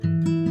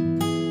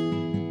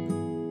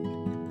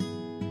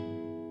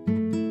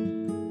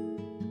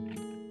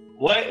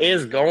What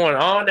is going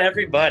on,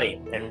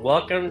 everybody? And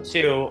welcome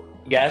to,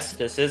 yes,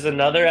 this is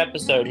another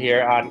episode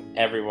here on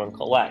Everyone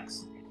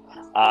Collects.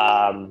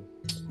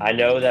 I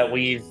know that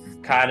we've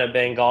kind of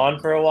been gone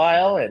for a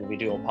while, and we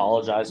do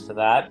apologize for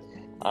that.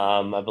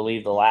 I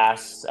believe the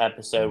last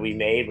episode we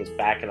made was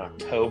back in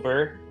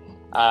October.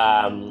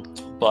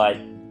 But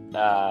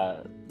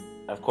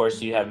of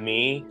course, you have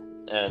me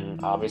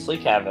and obviously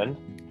Kevin.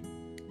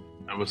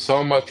 It was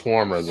so much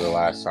warmer the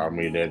last time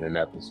we did an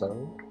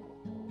episode.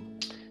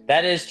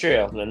 That is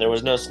true, and there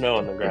was no snow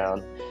on the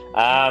ground.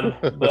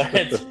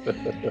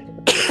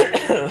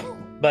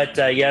 But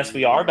yes,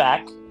 we are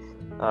back.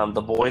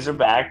 The boys are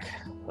back.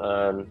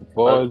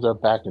 Boys are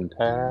back in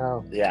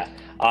town. Yeah.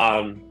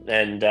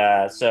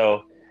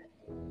 So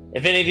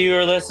if any of you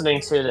are listening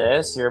to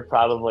this, you're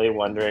probably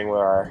wondering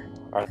where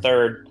our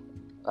third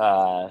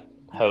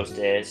host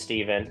is,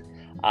 Steven.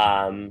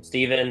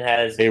 Steven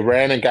has... He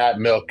ran and got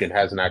milk and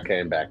has not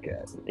came back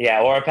yet.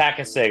 Yeah, or a pack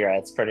of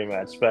cigarettes, pretty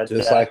much. But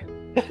just like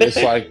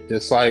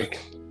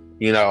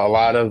you know, a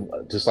lot of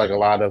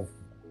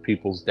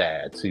people's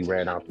dads. He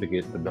ran out to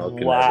get the milk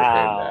and never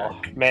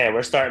came back. Man,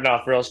 we're starting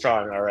off real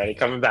strong already.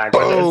 Coming back.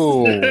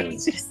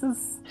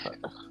 Jesus.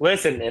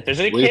 Listen, if there's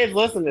any kids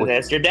listening to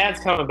this, your dad's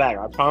coming back.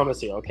 I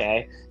promise you.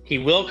 Okay, he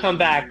will come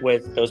back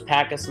with those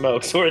pack of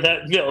smokes or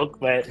that milk.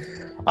 But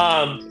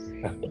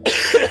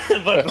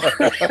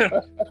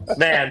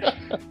man,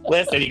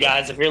 listen, you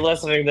guys, if you're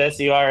listening to this,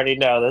 you already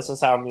know this is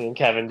how me and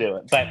Kevin do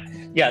it. But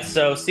yeah,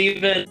 so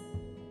Steven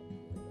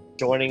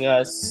joining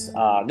us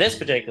this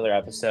particular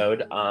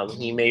episode.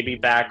 He may be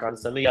back on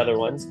some of the other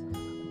ones,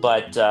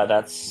 but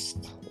that's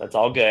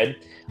all good.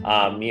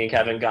 Me and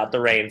Kevin got the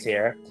reins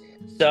here.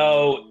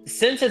 So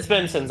since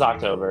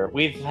October,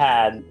 we've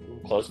had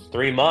close to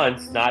 3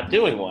 months not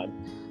doing one.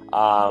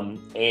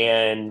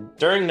 And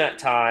during that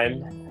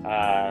time,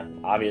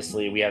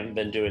 obviously we haven't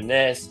been doing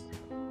this,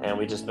 and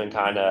we've just been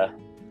kind of,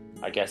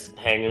 I guess,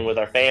 hanging with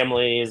our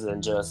families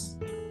and just,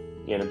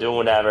 doing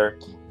whatever.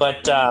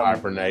 But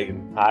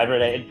hibernating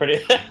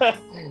pretty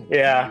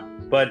yeah.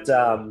 But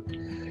so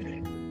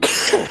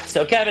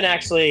Kevin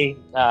actually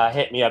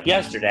hit me up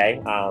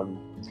yesterday. Like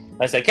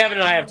I said, Kevin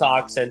and I have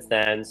talked since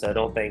then, so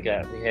don't think he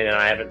and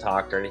I haven't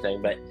talked or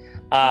anything, but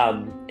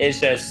it's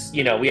just,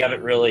 we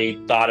haven't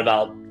really thought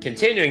about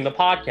continuing the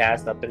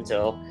podcast up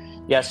until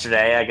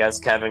yesterday. I guess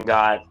Kevin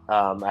got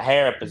a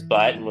hair up his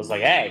butt and was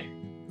like, "Hey,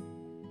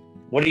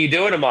 what are you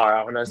doing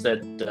tomorrow?" And I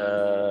said,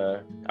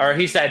 or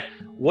he said,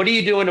 "What are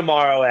you doing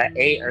tomorrow at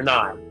 8 or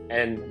 9?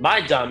 And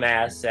my dumb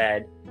ass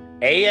said,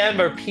 AM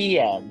or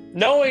PM,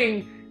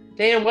 knowing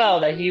damn well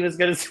that he was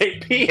going to say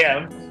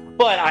PM,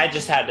 but I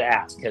just had to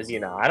ask because,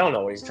 I don't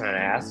know what he's trying to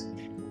ask.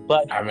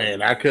 But I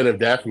mean, I could have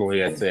definitely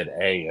said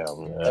AM.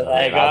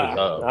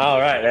 All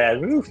right,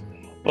 man.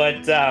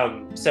 But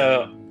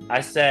so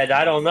I said,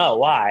 I don't know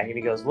why. And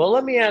he goes, well,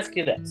 let me ask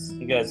you this.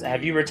 He goes,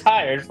 have you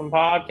retired from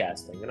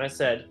podcasting? And I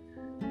said,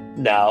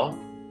 no,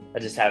 I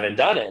just haven't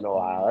done it in a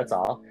while. That's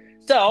all.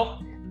 So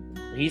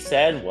he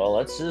said, well,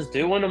 let's just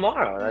do one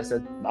tomorrow. And I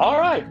said, all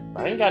right,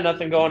 I ain't got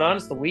nothing going on.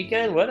 It's the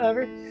weekend,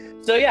 whatever.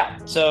 So yeah,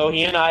 so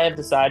he and I have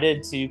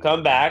decided to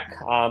come back.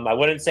 I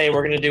wouldn't say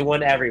we're going to do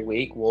one every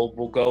week.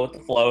 We'll go with the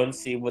flow and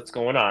see what's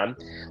going on.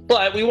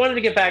 But we wanted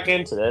to get back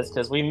into this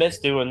because we miss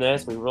doing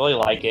this. We really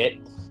like it.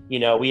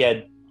 We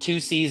had 2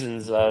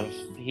 seasons of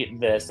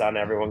this on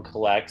Everyone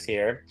Collects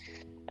here.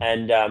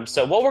 And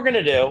so what we're going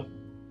to do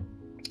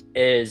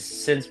is,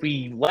 since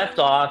we left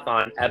off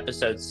on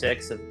episode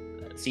 6 of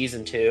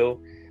season 2,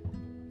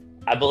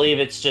 I believe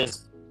it's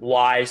just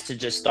wise to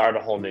just start a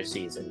whole new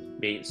season.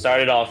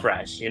 Start it all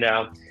fresh,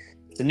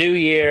 It's a new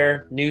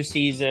year, new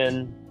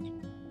season,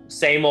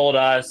 same old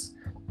us,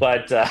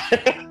 but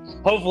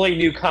hopefully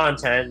new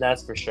content,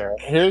 that's for sure.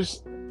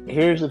 Here's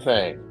the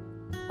thing.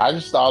 I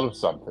just thought of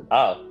something.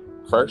 Oh.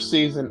 First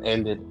season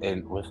ended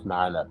with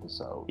 9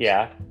 episodes.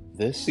 Yeah.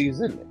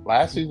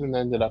 Last season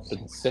ended up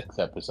in 6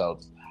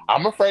 episodes.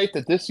 I'm afraid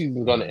that this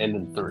season's going to end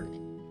in 3.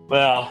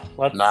 Well,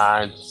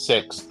 9,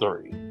 6,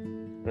 3.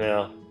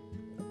 Yeah.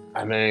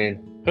 I mean,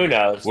 who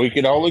knows? We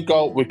can only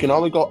go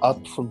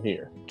up from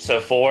here. So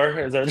 4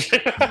 is that?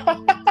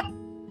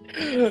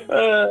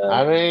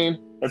 I mean,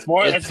 it's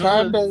more than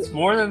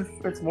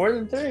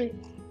 3.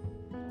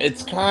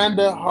 It's kind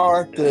of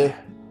hard to,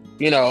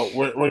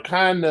 we're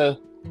kind of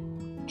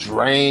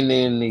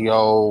draining the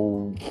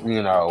old,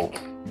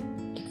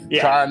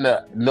 trying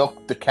to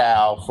milk the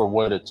cow for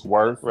what it's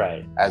worth,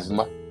 right? As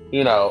much,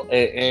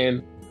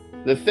 and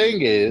the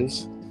thing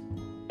is,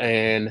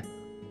 and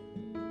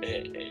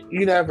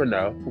you never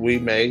know. We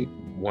may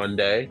one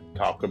day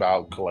talk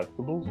about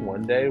collectibles.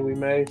 One day we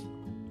may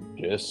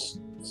just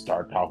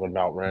start talking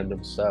about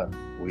random stuff.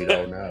 We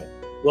don't know.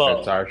 Well,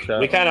 that's our show.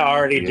 We kind of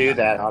already do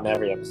that on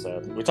every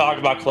episode. We talk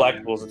about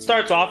collectibles. It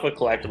starts off with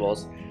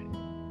collectibles,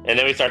 and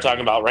then we start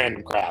talking about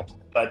random crap.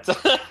 But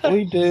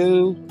we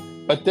do.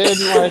 But then,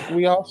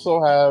 we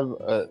also have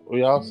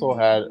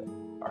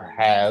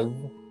had.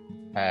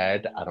 I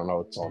don't know.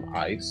 It's on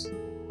ice.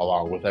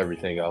 Along with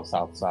everything else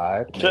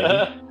outside,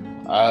 a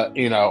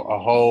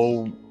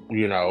whole,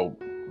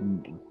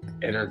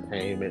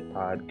 entertainment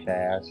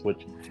podcast,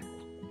 which,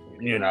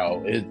 you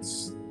know,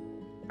 it's,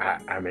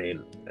 I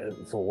mean,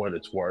 for what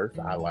it's worth,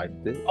 I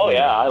liked it. Oh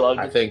yeah, I loved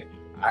I it. think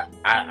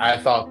I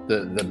thought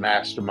the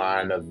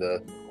mastermind of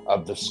the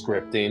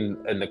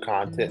scripting and the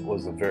content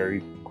was a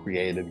very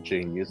creative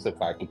genius,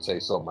 if I could say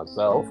so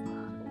myself.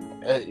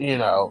 You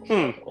know,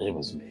 it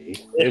was me.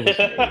 It was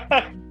me.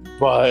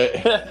 But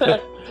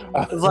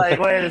it's like,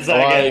 wait a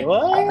second,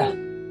 what?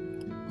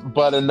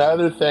 But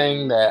another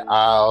thing that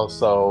I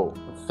also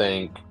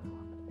think,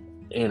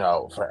 you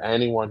know, for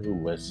anyone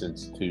who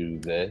listens to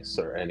this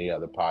or any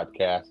other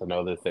podcast, I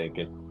know they're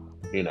thinking,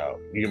 you know,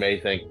 you may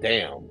think,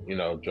 damn, you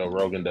know, Joe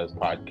Rogan does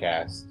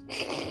podcasts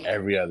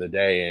every other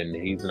day and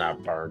he's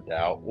not burnt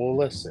out. Well,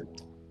 listen,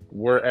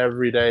 we're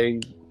everyday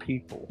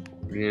people,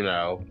 you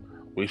know.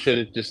 We should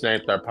have just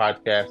named our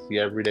podcast the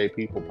Everyday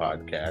People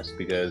Podcast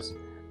because,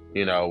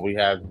 you know, we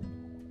have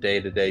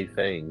day-to-day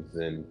things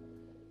and,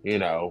 you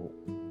know,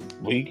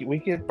 we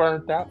get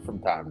burnt out from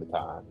time to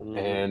time.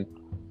 And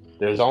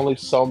there's only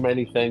so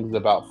many things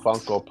about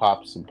Funko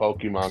Pops and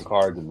Pokemon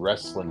cards and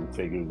wrestling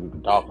figures we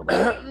can talk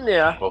about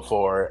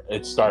before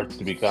it starts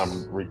to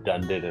become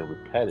redundant and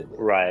repetitive.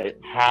 Right.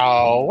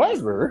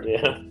 However,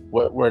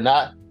 we're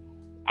not,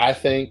 I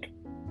think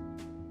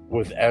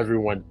with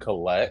Everyone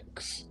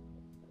Collects,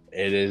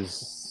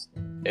 it's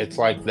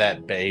like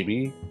that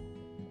baby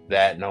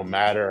that no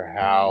matter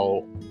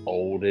how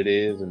old it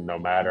is and no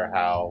matter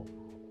how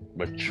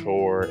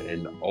mature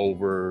and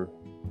over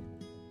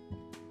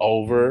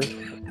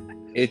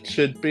it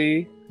should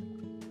be,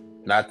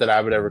 not that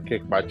I would ever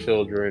kick my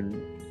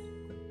children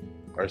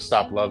or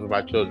stop loving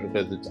my children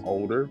because it's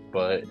older,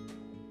 but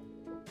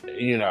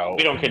you know,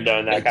 we don't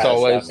condone that kind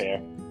of stuff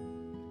here.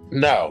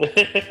 No.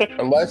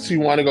 Unless you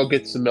want to go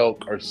get some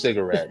milk or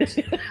cigarettes,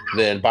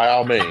 then by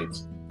all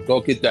means go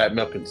get that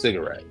milk and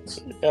cigarettes.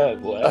 Oh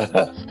boy.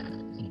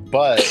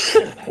 But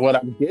what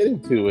I'm getting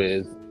to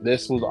is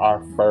this was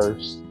our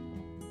first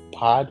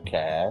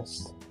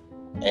podcast,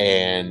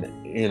 and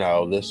you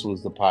know, this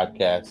was the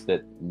podcast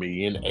that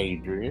me and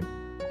Adrian,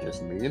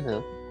 just me and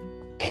him,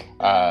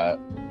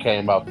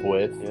 came up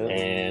with,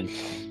 and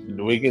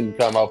we can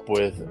come up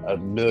with a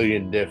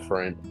million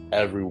different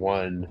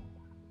everyone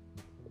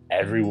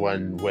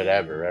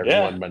whatever,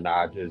 everyone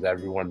menages,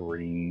 everyone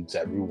reads,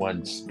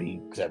 everyone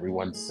speaks,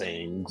 everyone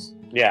sings,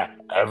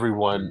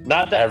 everyone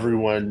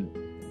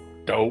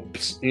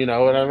dopes, you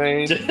know what I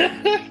mean?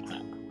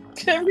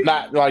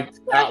 not like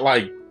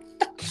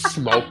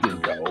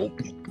smoking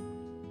dope.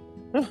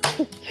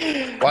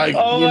 Like,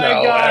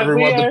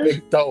 everyone's a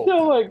big dope.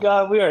 Oh my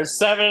god, we are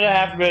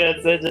 7.5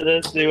 minutes into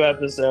this new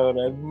episode,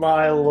 and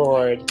my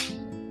lord,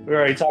 we're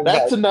already talking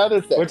That's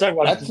another thing. We're talking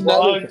about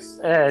drugs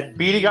and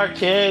beating our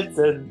kids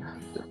and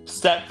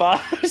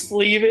stepfathers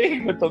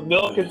leaving with the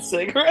milk and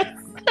cigarettes.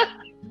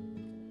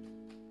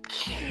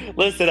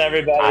 Listen,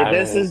 everybody,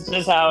 this is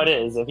just how it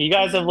is. If you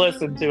guys have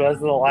listened to us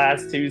in the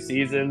last 2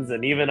 seasons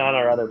and even on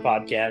our other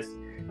podcasts,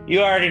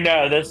 you already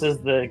know this is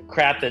the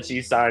crap that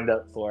you signed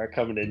up for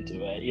coming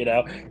into it, you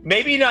know?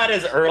 Maybe not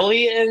as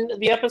early in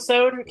the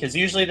episode, because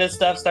usually this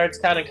stuff starts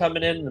kind of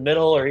coming in the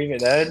middle or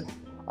even end.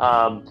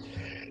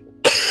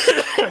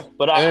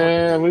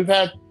 But we've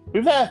had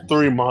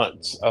 3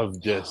 months of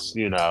just,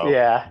 you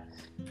know,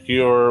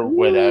 pure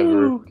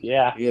whatever.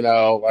 You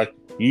know, like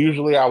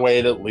usually I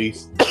wait at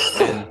least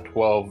 10,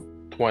 12,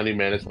 20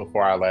 minutes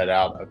before I let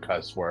out a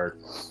cuss word,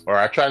 or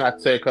I try not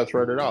to say a cuss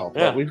word at all.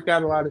 But we've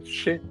got a lot of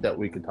shit that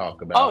we can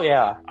talk about. Oh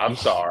yeah, I'm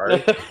sorry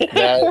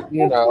that,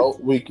 you know,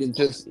 we can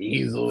just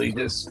easily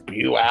just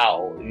spew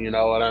out. You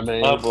know what I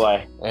mean? Oh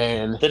boy!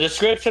 And the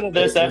description of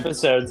this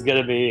episode is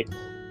gonna be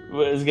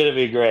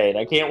great.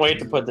 I can't wait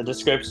to put the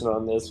description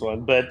on this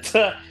one. But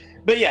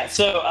yeah,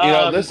 so you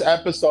know, this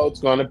episode's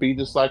gonna be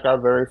just like our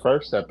very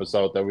first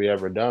episode that we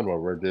ever done, where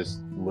we're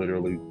just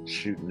literally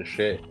shooting the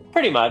shit,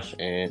 pretty much.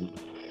 And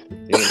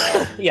you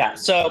know,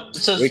 so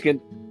we can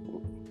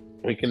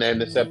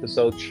end this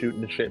episode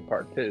shooting the shit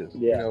part 2.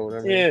 You know what I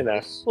mean? You know,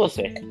 we'll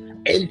see.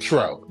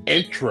 Intro.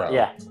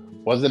 Yeah.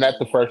 Wasn't that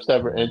the first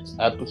ever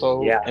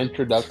episode? Yeah.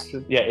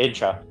 Introduction. Yeah,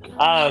 intro.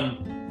 How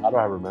do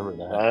I remember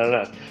that? I don't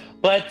know.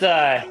 But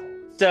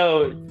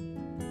so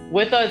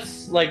with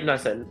us, like I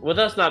said, with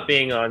us not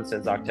being on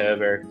since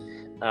October,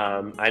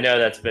 I know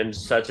that's been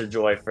such a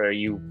joy for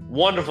you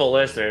wonderful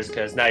listeners,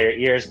 because now your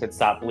ears could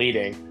stop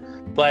bleeding.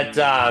 But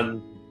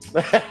so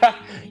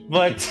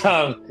like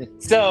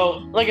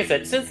I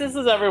said, since this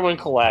is Everyone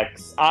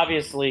Collects,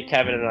 obviously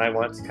Kevin and I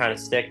want to kind of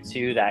stick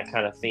to that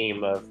kind of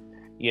theme of,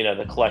 you know,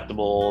 the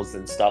collectibles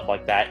and stuff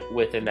like that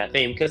within that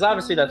theme, because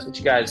obviously that's what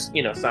you guys,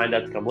 you know, signed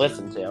up to come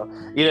listen to.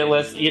 You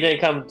didn't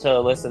come to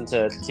listen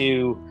to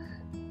 2,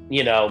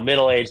 you know,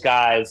 middle-aged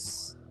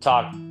guys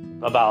talk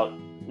about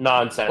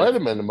nonsense. Wait a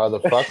minute,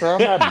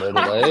 motherfucker, I'm not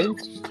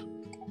middle-aged.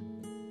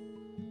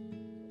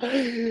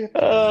 I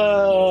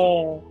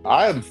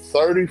am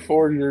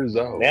 34 years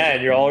old. Yeah,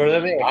 and you're older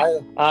than me.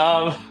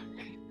 I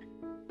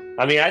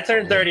mean, I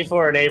turned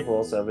 34 in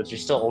April, but you're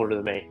still older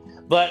than me.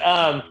 But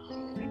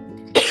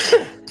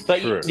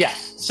True. yeah.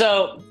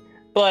 So,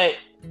 but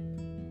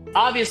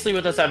obviously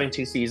with us having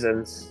 2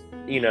 seasons,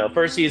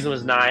 first season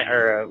was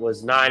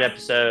 9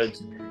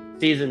 episodes.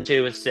 Season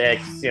 2 was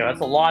 6.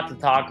 That's a lot to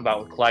talk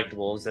about with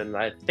collectibles, and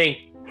I think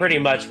pretty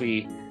much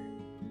we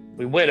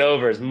went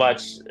over as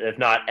much, if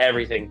not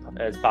everything,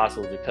 as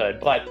possible as we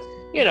could. But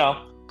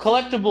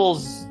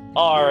collectibles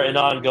are an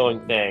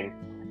ongoing thing,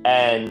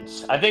 and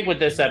I think with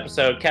this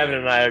episode, Kevin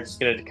and I are just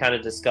going to kind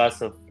of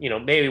discuss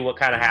maybe what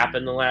kind of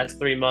happened the last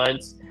 3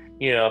 months.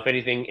 If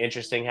anything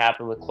interesting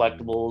happened with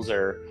collectibles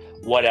or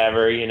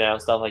whatever,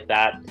 stuff like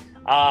that.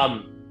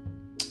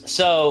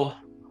 So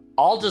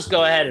I'll just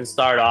go ahead and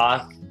start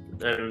off,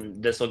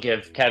 and this will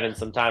give Kevin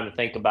some time to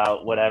think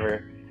about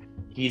whatever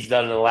he's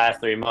done in the last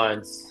 3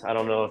 months. I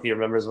don't know if he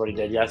remembers what he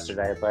did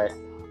yesterday, but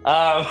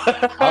I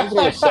was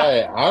gonna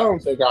say, I don't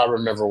think I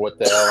remember what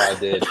the hell I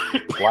did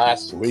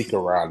last week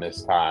around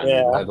this time,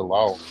 let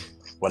alone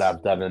what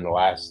I've done in the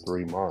last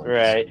 3 months.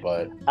 Right.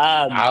 But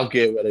I'll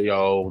give it the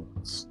old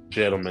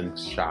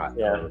gentleman's shot.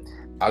 Yeah.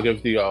 I'll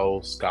give the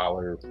old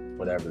scholar,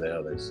 whatever the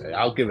hell they say.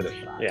 I'll give it a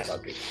shot. Yeah.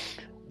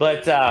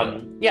 But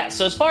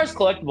so as far as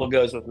collectible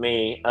goes with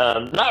me,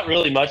 not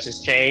really much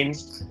has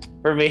changed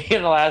for me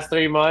in the last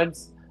 3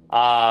 months.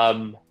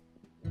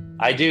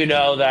 I do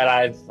know that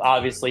I've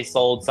obviously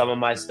sold some of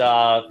my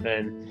stuff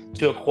and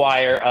to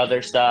acquire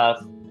other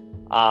stuff.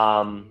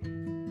 I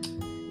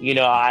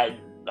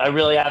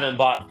really haven't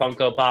bought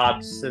Funko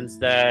Pops since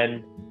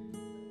then,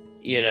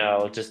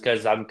 just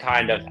because I'm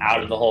kind of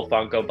out of the whole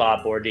Funko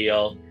Pop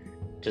ordeal,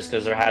 just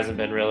because there hasn't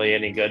been really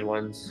any good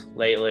ones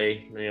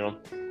lately,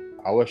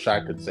 I wish I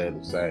could say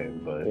the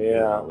same, but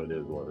it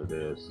is what it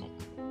is.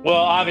 Well,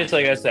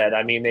 obviously, like I said,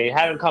 they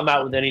haven't come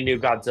out with any new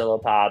Godzilla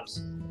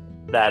Pops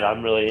that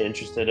I'm really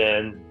interested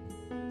in.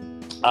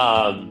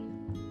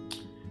 Trying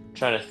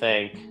to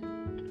think.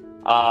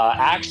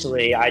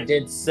 Actually, I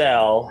did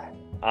sell.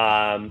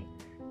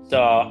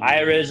 So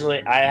I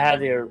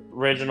had the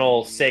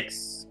original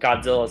 6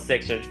 Godzilla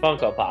 6-inch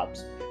Funko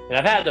Pops, and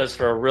I've had those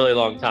for a really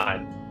long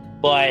time.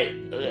 But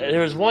there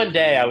was one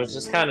day I was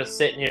just kind of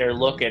sitting here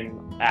looking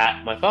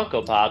at my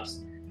Funko Pops,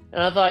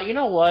 and I thought, you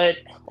know what?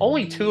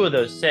 Only 2 of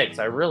those 6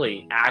 I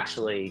really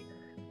actually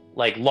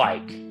like.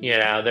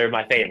 They're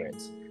my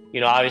favorites.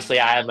 Obviously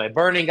I have my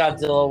Burning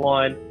Godzilla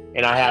one,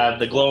 and I have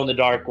the Glow in the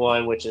Dark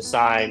one, which is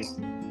signed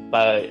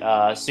by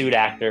a suit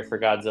actor for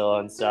Godzilla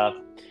and stuff.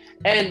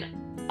 And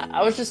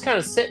I was just kind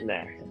of sitting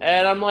there,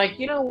 and I'm like,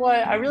 you know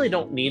what? I really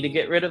don't need to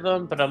get rid of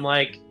them, but I'm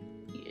like,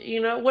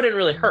 it wouldn't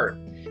really hurt.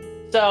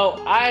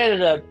 So I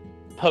ended up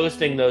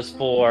posting those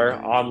 4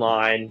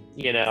 online.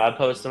 I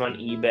post them on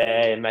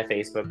eBay and my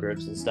Facebook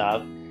groups and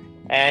stuff.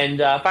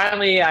 And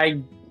finally,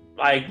 I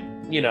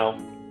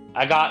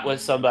got with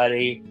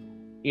somebody,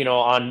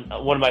 on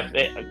one of my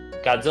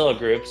Godzilla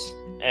groups,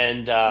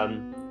 and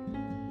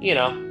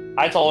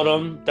I told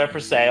them they're for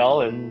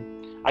sale,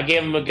 and I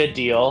gave them a good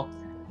deal.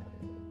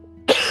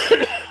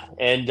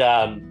 And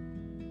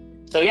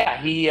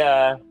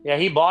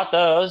he bought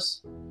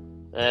those,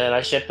 and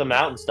I shipped them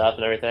out and stuff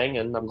and everything,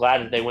 and I'm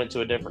glad that they went to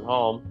a different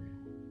home,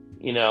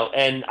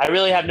 and I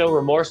really have no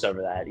remorse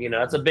over that.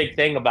 That's a big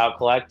thing about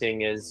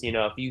collecting is,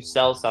 if you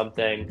sell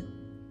something,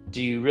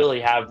 do you really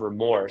have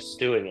remorse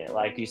doing it?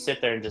 Like, you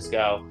sit there and just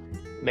go,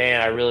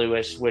 man, I really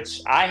wish,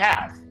 which I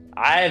have.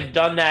 I've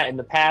done that in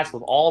the past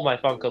with all my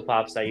Funko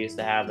Pops I used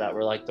to have that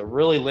were like the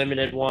really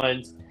limited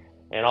ones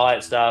and all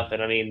that stuff.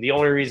 And the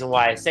only reason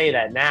why I say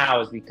that now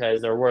is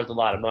because they're worth a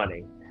lot of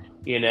money,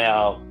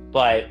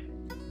 But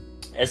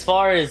as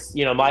far as,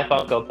 my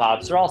Funko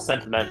Pops, they're all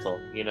sentimental,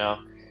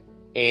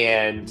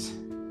 And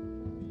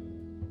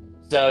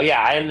so,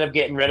 I ended up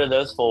getting rid of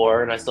those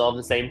 4, and I still have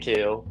the same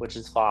 2, which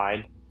is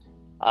fine.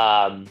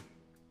 And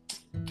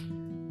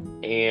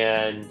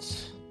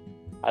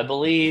I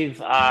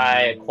believe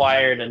I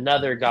acquired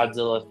another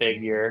Godzilla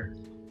figure,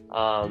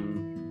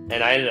 and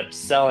I ended up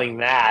selling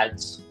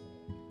that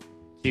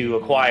to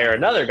acquire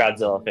another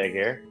Godzilla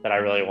figure that I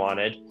really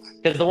wanted.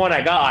 Because the one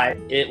I got,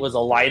 it was a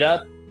light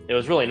up. It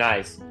was really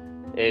nice.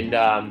 And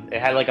it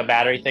had like a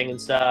battery thing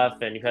and stuff,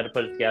 and you had to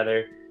put it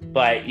together.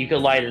 But you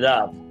could light it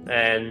up.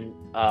 And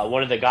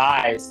one of the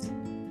guys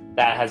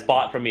that has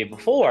bought from me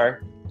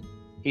before,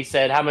 he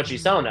said, how much are you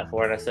selling that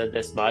for? And I said,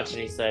 this much.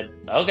 And he said,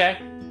 okay.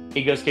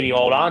 He goes, can you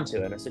hold on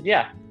to it? And I said,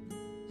 yeah.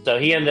 So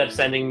he ended up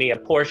sending me a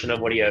portion of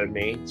what he owed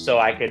me so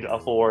I could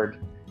afford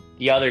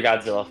the other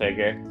Godzilla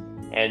figure.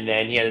 And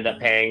then he ended up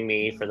paying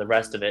me for the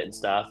rest of it and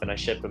stuff. And I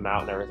shipped him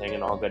out and everything,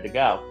 and all good to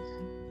go.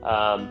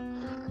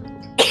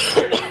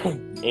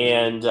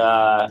 And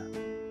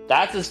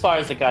that's as far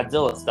as the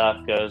Godzilla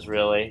stuff goes,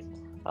 really.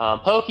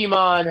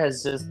 Pokemon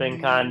has just been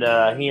kind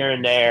of here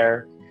and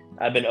there.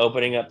 I've been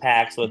opening up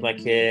packs with my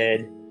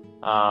kid,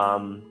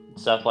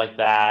 stuff like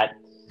that.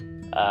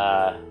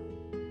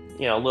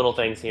 Little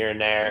things here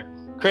and there.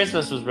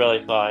 Christmas was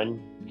really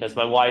fun because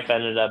my wife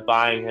ended up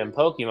buying him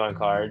Pokemon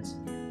cards,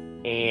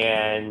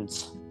 and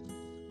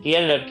he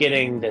ended up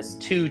getting this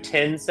 2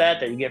 tin set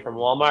that you get from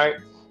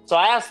Walmart. So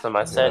I asked him,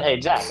 I said, hey,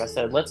 Jack, I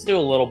said, let's do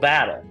a little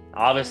battle.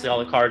 Obviously,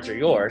 all the cards are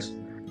yours,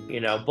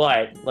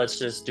 but let's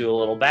just do a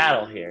little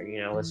battle here.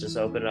 Let's just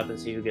open it up and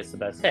see who gets the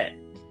best hit.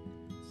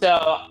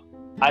 So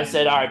I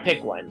said, all right,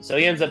 pick one. So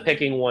he ends up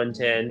picking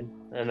 110.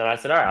 And then I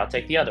said, all right, I'll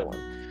take the other one.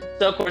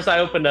 So, of course, I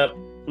opened up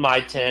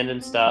my 10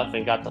 and stuff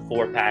and got the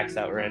 4 packs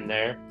that were in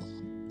there.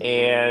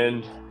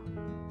 And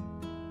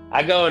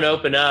I go and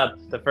open up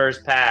the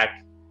first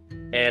pack,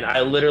 and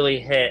I literally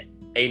hit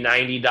a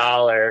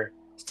 $90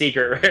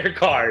 secret rare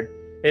card.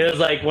 It was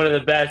like one of the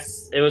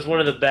best. It was one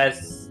of the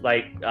best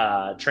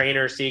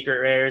trainer secret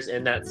rares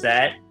in that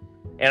set.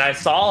 And I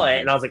saw it,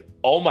 and I was like,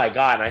 "Oh my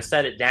god!" And I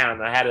set it down,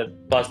 and I had to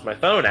bust my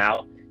phone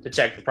out to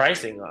check the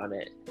pricing on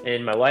it.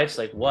 And my wife's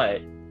like,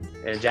 "What?"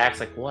 And Jack's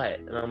like, "What?"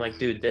 And I'm like,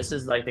 "Dude, this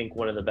is, I think,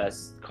 one of the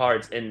best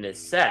cards in this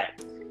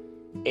set."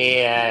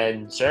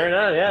 And sure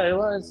enough, yeah, it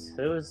was.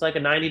 It was like a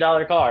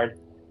 $90 card.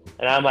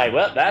 And I'm like,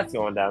 "Well, that's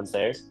going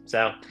downstairs."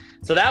 So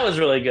that was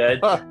really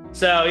good.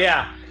 So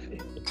yeah.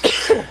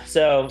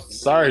 So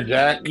sorry,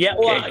 Jack. Yeah,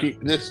 well, can't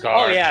keep this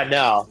card. Oh yeah,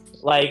 no.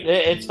 Like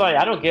it's funny.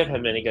 I don't give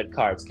him any good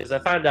cards because I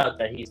found out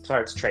that he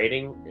starts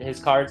trading his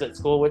cards at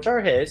school, which are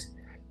his.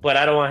 But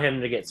I don't want him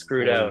to get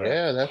screwed over.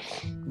 Yeah,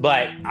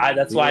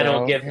 that's why I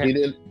don't give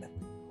him.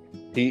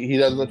 He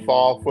doesn't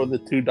fall for the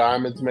 2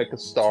 diamonds make a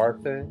star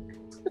thing.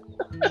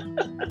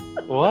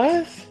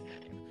 What?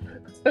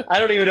 I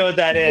don't even know what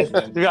that is.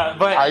 But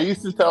I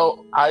used to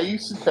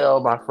tell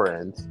my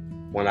friends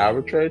when I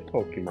would trade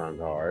Pokemon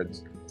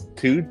cards,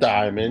 2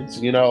 diamonds.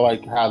 You know,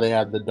 like how they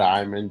have the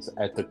diamonds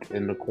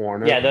in the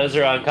corner. Yeah, those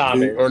are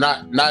uncommon. 2, or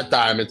not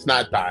diamonds.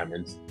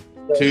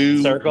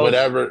 2 circles?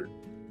 Whatever.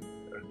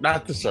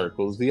 Not the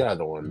circles. The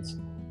other ones.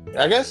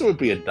 I guess it would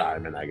be a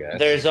diamond. I guess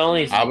there's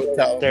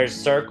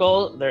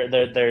circles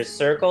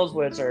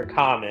which are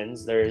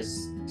commons.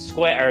 There's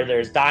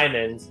there's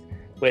diamonds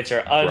which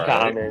are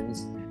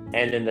uncommons, right.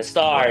 And then the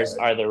stars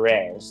are the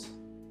rares.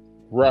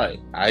 Right.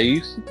 I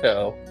used to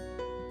tell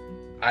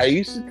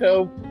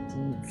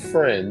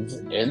friends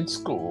in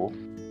school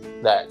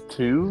that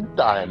 2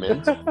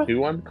 diamonds, 2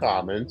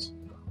 uncommons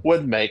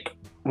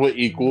would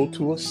equal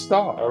to a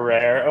star. A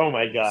rare. Oh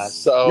my god.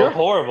 So you're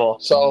horrible.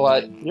 So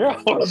you're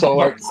horrible. So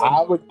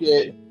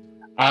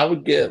I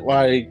would get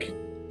like,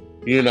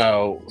 you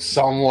know,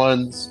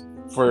 someone's,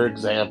 for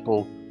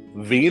example,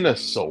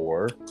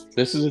 Venusaur.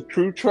 This is a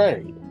true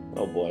trade.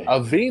 Oh boy. A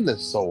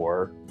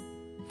Venusaur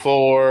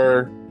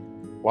for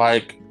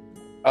like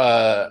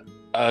a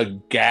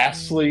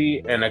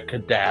Ghastly and a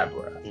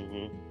Kadabra.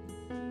 Mm-hmm.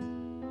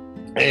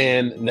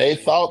 And they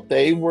thought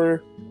they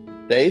were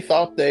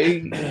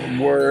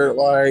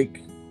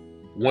like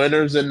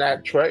winners in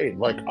that trade.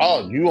 Like,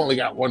 oh, you only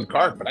got 1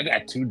 card, but I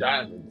got 2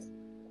 diamonds.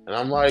 And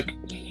I'm like,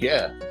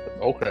 yeah,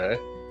 okay.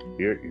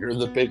 You're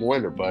the big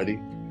winner, buddy.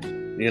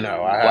 You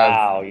know, I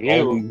have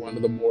only one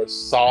of the more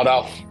sought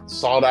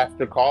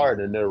after card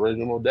in the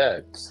original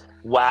decks.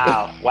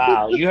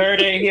 Wow. You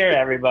heard it here,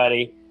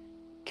 everybody.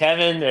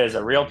 Kevin is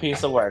a real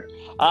piece of work.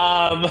 Hey,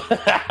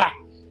 I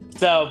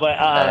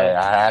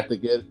had to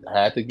get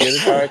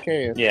it how I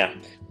can. Yeah.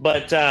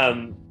 But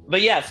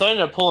yeah, so I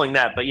ended up pulling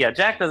that. But yeah,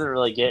 Jack doesn't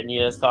really get any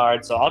of this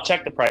card, so I'll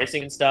check the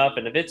pricing and stuff.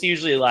 And if it's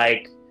usually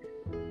like,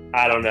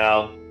 I don't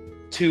know,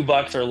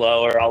 $2 or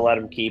lower, I'll let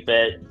him keep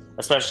it.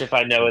 Especially if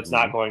I know it's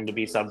not going to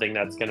be something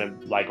that's going to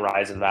like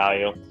rise in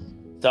value.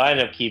 So I end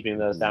up keeping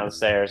those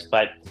downstairs.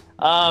 But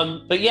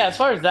yeah, as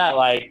far as that,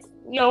 like,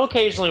 you know,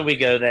 occasionally we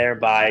go there,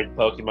 buy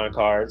Pokemon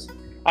cards.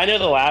 I know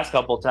the last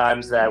couple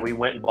times that we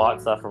went and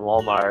bought stuff from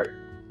Walmart,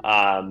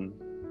 I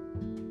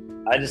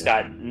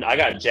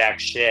got jack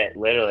shit.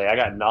 Literally, I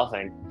got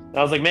nothing. And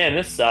I was like, man,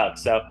 this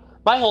sucks. So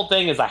my whole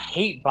thing is I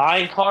hate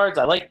buying cards.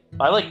 I like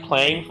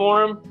playing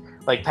for them,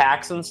 like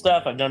packs and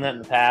stuff. I've done that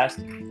in the past.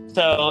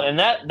 So, and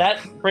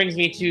that brings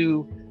me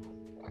to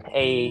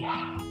a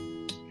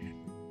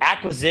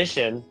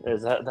acquisition.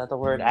 Is that the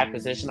word,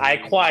 acquisition? I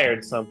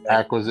acquired something.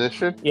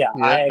 Acquisition? Yeah.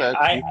 Right.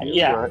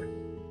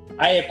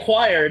 I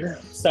acquired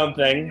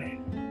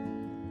something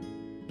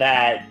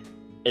that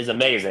is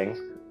amazing.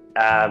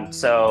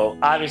 So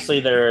obviously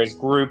there's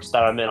groups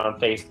that I'm in on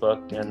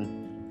Facebook,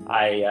 and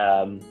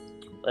I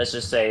let's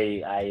just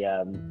say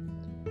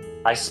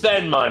I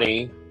spend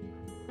money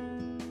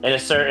in a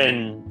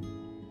certain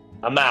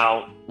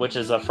amount, which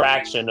is a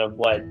fraction of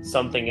what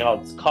something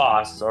else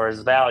costs or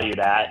is valued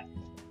at,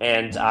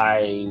 and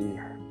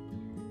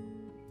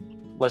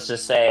let's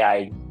just say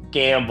I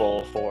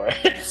gamble for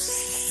it.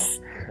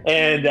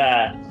 And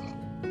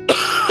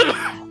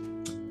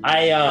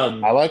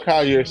I like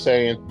how you're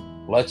saying,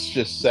 let's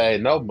just say,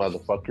 no,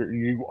 motherfucker,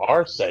 you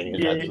are saying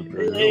that's the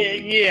truth.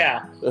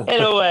 Yeah,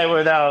 in a way,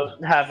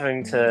 without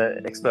having to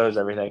expose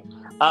everything.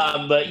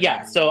 But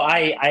yeah, so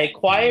I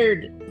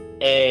acquired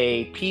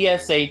a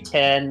PSA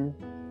 10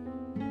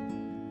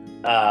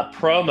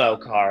 promo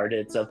card.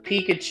 It's a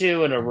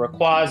Pikachu and a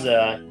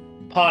Rayquaza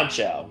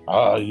poncho.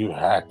 Oh, you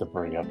had to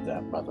bring up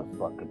that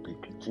motherfucker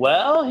Pikachu.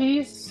 Well,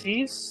 he's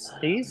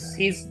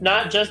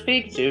not just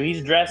Pikachu.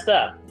 He's dressed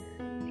up.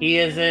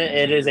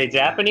 It is a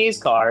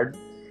Japanese card.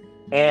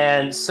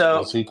 And so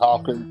does he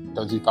talk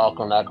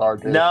on that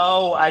card too?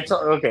 No,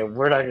 okay,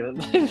 we're not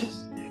gonna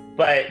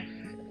but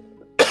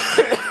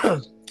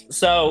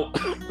so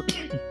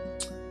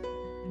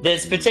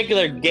this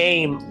particular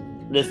game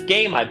this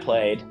game I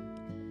played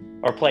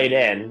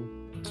in,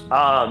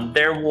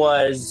 there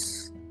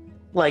was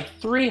like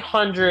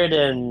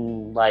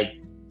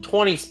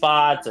 320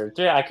 spots or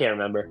three, I can't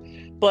remember.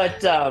 But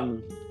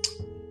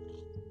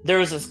there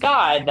was this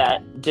guy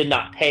that did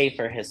not pay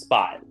for his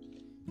spot.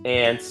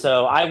 And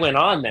so I went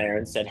on there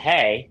and said,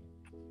 hey,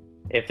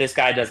 if this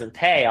guy doesn't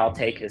pay, I'll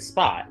take his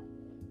spot.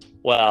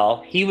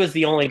 Well, he was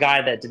the only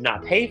guy that did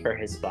not pay for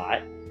his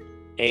spot.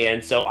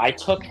 And so I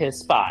took his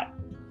spot.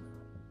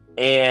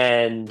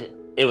 And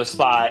it was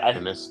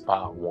and his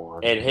spot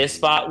won. And his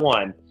spot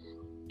won.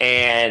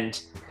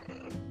 And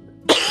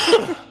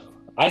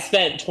I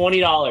spent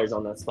 $20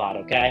 on that spot,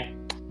 okay?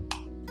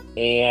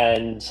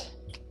 And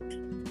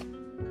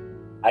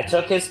I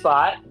took his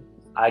spot.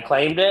 I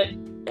claimed it.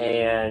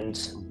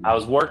 And I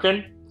was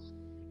working.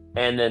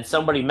 And then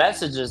somebody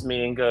messages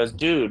me and goes,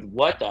 dude,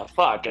 what the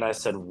fuck? And I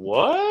said,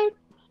 what?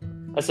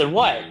 I said,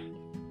 what?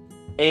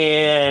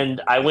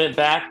 And I went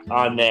back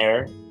on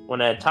there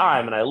when I had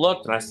time, and I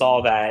looked and I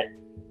saw that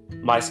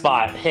my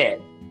spot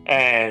hit.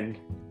 And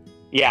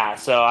yeah,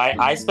 so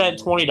I spent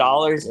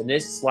 $20, and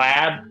this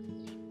slab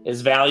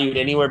is valued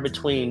anywhere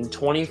between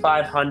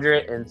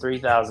 $2,500 and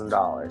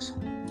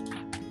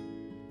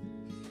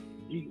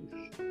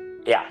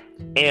 $3,000. Yeah.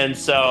 And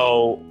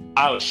so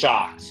I was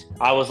shocked.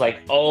 I was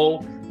like,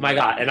 oh my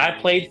God. And I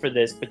played for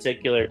this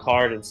particular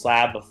card and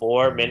slab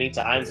before many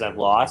times, and I've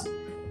lost.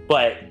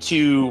 But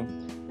to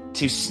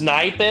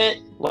snipe it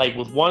like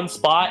with one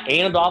spot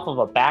and off of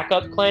a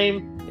backup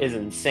claim is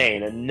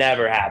insane. It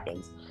never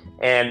happens.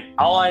 And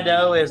all I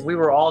know is we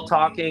were all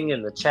talking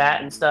in the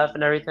chat and stuff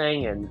and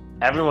everything, and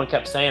everyone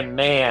kept saying,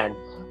 man,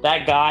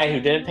 that guy who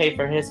didn't pay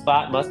for his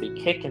spot must be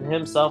kicking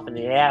himself in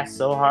the ass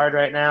so hard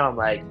right now. I'm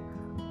like,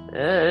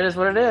 it is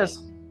what it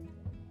is.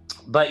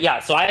 But yeah,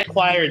 so I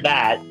acquired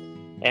that,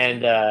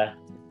 and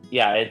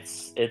yeah,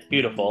 it's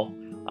beautiful.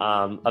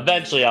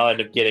 Eventually I'll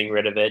end up getting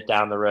rid of it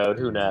down the road.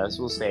 Who knows?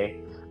 We'll see.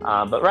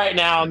 But right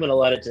now I'm going to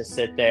let it just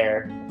sit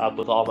there up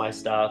with all my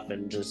stuff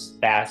and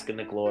just bask in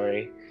the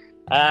glory.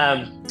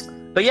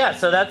 But yeah,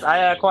 so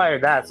I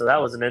acquired that. So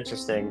that was an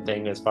interesting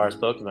thing as far as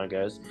Pokemon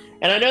goes.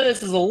 And I know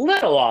this is a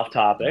little off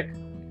topic,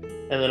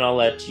 and then I'll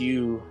let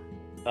you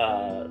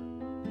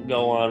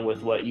go on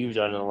with what you've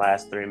done in the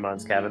last 3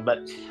 months, Kevin.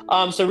 But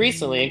so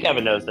recently, and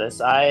Kevin knows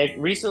this, I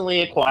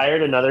recently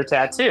acquired another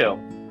tattoo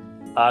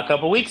a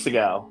couple weeks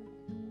ago.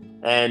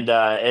 And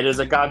it is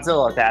a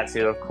Godzilla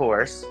tattoo, of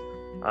course.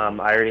 I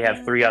already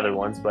have 3 other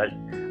ones, but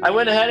I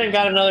went ahead and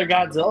got another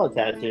Godzilla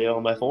tattoo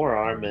on my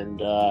forearm,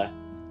 and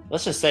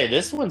let's just say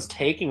this one's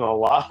taking a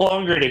lot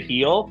longer to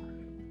heal.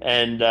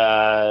 And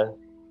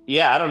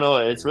yeah, I don't know,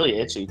 it's really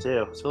itchy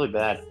too. It's really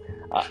bad.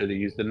 Should have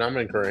used the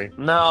numbing cream.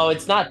 No,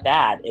 it's not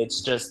that. It's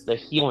just the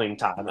healing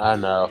time. I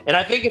know. And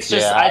I think it's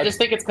just, I just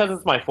think it's because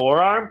it's my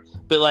forearm,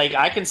 but like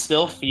I can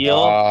still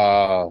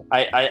feel.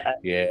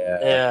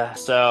 Yeah.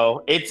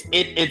 So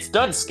it's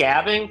done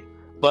scabbing,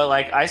 but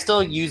like I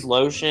still use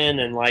lotion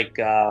and like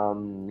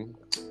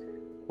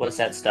what's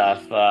that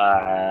stuff?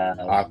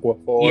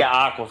 Aquaphor.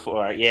 Yeah,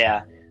 Aquaphor.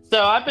 Yeah.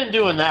 So I've been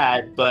doing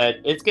that,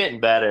 but it's getting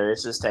better.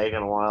 It's just taking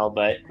a while,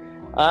 but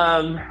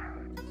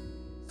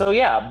so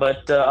yeah,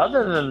 but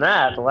other than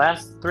that, the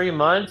last 3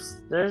 months,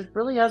 there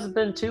really hasn't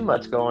been too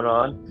much going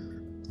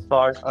on as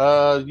far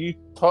as... you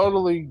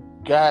totally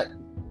got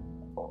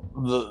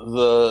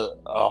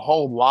a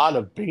whole lot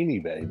of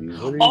Beanie Babies.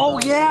 Oh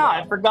yeah,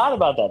 I forgot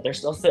about that. They're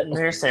still sitting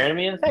there staring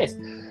me in the face.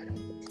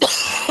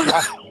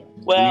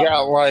 Well, you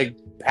got like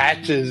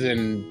Patches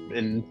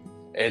and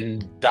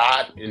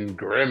Dot and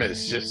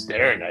Grimace just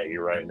staring at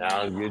you right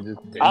now. You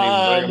just didn't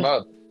even bring them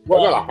up. They're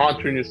gonna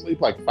haunt you in your sleep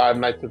like Five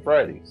Nights at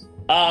Freddy's.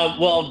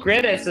 Well,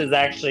 Grimace is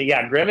actually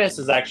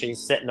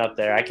sitting up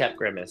there. I kept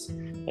Grimace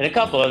and a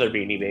couple other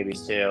Beanie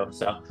Babies too.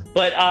 So,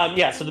 but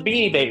yeah, so the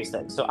Beanie Babies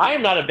thing. So I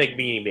am not a big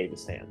Beanie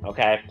Babies fan,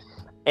 okay?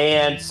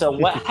 And so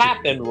what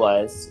happened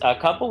was a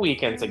couple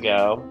weekends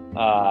ago,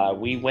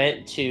 we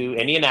went to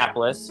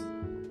Indianapolis.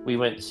 We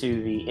went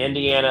to the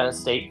Indiana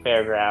State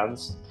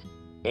Fairgrounds,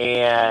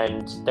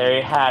 and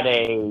they had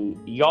a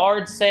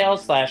yard sale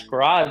 /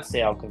 garage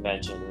sale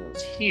convention. It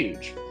was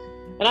huge.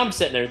 And I'm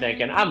sitting there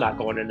thinking, I'm not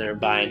going in there and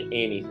buying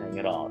anything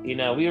at all. You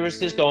know, we were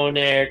just going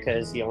there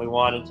because, you know, we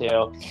wanted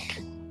to.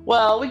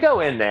 Well, we go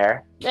in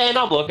there, and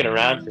I'm looking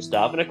around for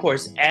stuff. And, of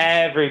course,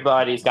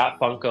 everybody's got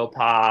Funko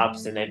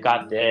Pops, and they've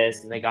got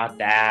this, and they got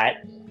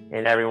that.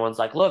 And everyone's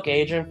like, look,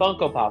 Adrian,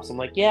 Funko Pops. I'm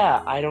like,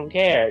 yeah, I don't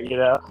care, you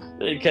know,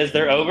 because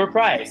they're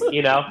overpriced,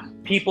 you know.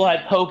 People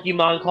had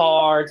Pokemon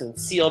cards and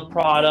sealed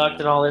product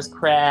and all this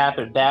crap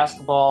and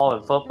basketball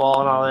and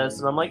football and all this.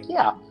 And I'm like,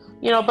 yeah.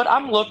 You know, but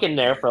I'm looking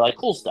there for, like,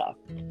 cool stuff.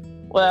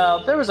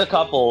 Well, there was a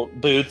couple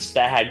booths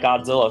that had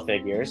Godzilla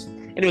figures,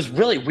 and it was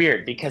really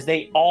weird because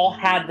they all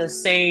had the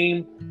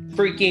same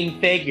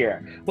freaking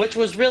figure, which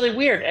was really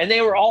weird, and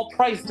they were all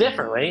priced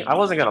differently. I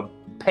wasn't going to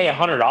pay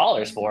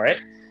 $100 for it.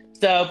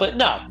 So, but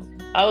no.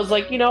 I was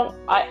like, you know,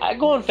 I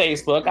go on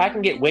Facebook. I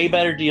can get way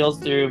better deals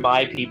through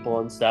my people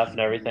and stuff and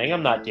everything.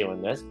 I'm not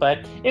doing this, but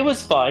it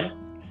was fun.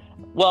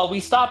 Well,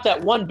 we stopped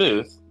at one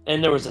booth,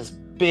 and there was this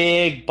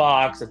big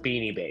box of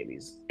Beanie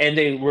Babies, and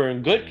they were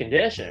in good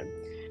condition.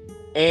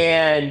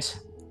 And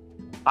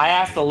I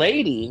asked the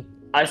lady,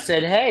 I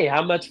said, hey,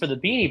 how much for the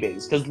Beanie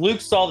Babies? Because Luke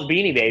saw the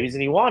Beanie Babies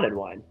and he wanted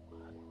one.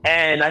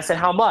 And I said,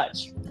 how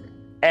much?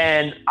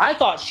 And I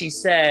thought she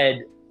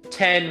said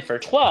 10 for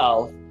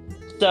 12.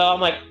 So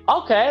I'm like,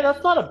 okay,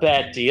 that's not a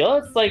bad deal.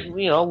 It's like, a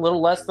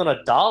little less than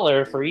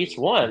 $1 for each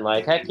one.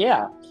 Like, heck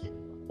yeah.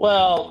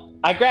 Well,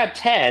 I grabbed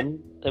 10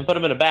 and put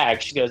them in a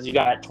bag. She goes, you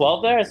got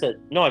 12 there? I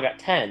said, no, I got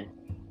 10.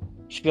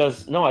 She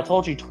goes, no, I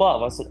told you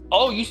 12. I said,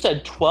 oh, you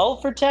said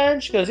 12 for 10?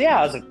 She goes,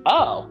 yeah. I was like,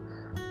 oh.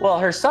 Well,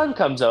 her son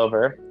comes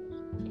over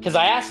because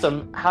I asked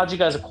him, how'd you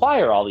guys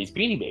acquire all these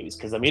Beanie Babies?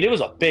 Because, it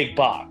was a big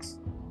box.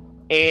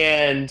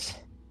 And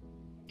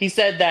he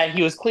said that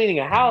he was cleaning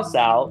a house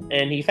out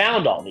and he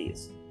found all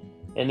these.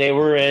 And they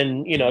were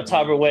in,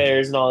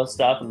 Tupperwares and all this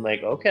stuff. I'm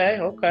like,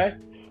 okay.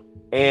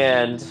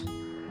 And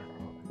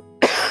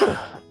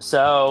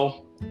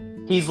so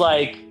he's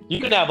like, you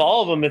can have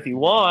all of them if you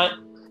want,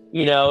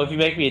 if you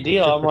make me a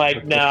deal. I'm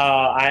like, no.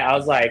 I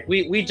was like,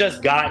 we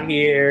just got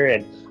here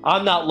and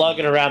I'm not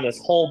lugging around this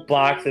whole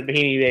box of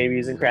Beanie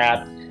Babies and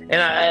crap.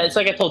 And it's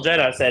like I told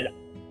Jenna, I said,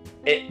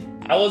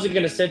 I wasn't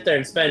going to sit there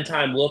and spend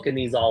time looking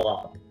these all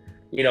up,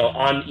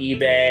 on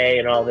eBay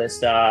and all this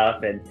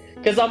stuff. And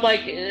because I'm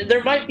like,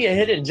 there might be a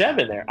hidden gem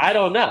in there. I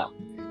don't know.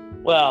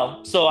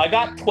 Well, so I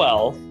got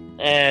 12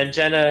 and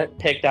Jenna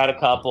picked out a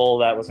couple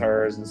that was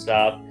hers and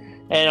stuff.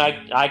 And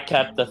I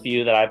kept the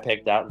few that I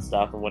picked out and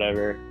stuff and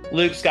whatever.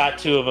 Luke's got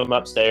 2 of them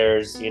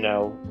upstairs,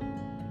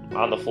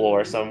 on the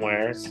floor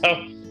somewhere.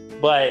 So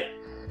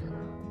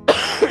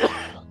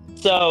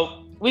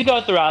we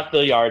go throughout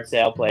the yard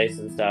sale place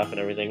and stuff and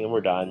everything, and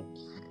we're done.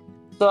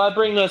 So I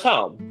bring those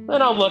home,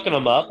 and I'm looking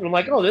them up, and I'm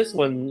like, oh, this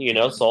one,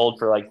 sold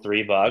for like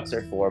 $3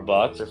 or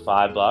 $4 or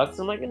 $5.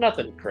 I'm like,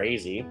 nothing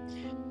crazy.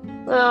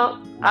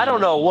 Well, I don't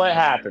know what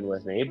happened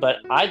with me, but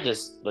I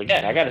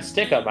got a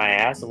stick up my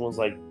ass and was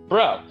like,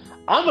 bro,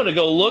 I'm going to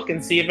go look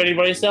and see if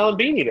anybody's selling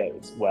Beanie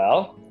Babies.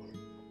 Well,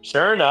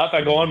 sure enough,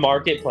 I go on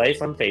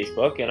Marketplace on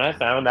Facebook, and I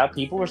found out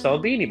people were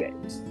selling Beanie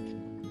Babies.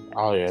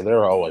 Oh, yeah,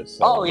 they're always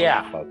selling. Oh,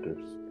 yeah.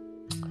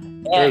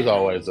 There's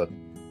always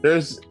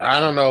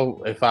I don't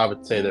know if I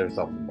would say there's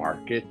a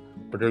market,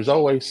 but there's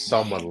always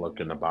someone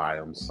looking to buy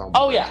them somewhere.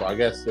 Oh, yeah. So I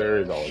guess there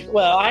is always.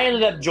 Well, I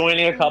ended up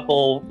joining a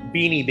couple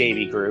Beanie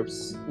Baby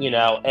groups, and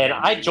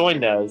I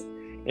joined those.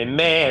 And,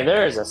 man,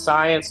 there is a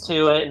science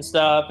to it and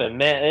stuff. And,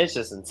 man, it's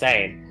just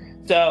insane.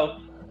 So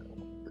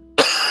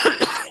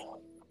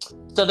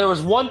there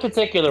was one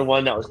particular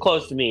one that was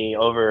close to me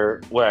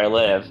over where I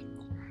live.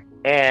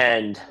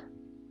 And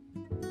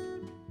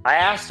I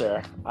asked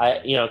her,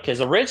 because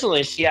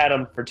originally she had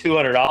them for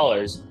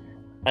 $200.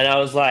 And I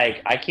was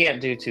like, I can't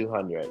do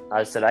 200.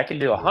 I said, I can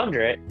do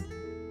 100.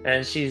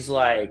 And she's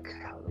like,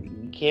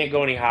 you can't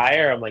go any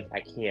higher? I'm like,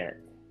 I can't.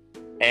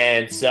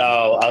 And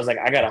so I was like,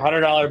 I got a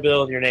 $100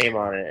 bill with your name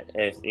on it.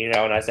 And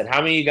I said,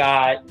 how many you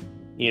got?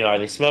 Are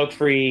they smoke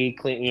free,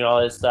 clean, all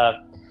this stuff.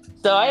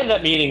 So I ended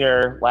up meeting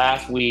her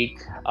last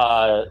week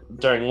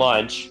during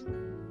lunch,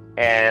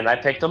 and I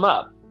picked them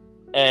up.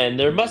 And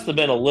there must have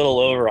been a little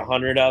over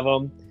 100 of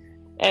them.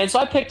 And so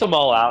I picked them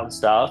all out and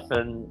stuff.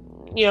 And,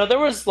 there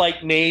was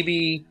like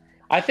maybe,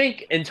 I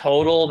think in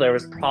total, there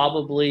was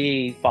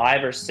probably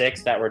 5 or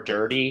 6 that were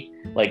dirty,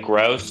 like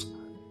gross.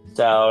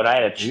 So, and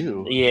I had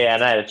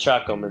to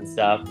chuck them and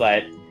stuff.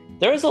 But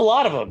there was a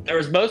lot of them. There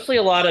was mostly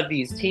a lot of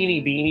these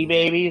teeny Beanie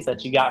Babies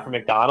that you got from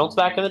McDonald's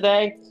back in the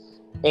day.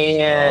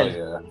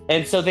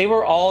 And so they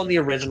were all in the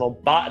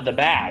original the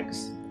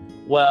bags.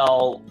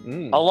 Well,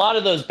 a lot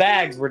of those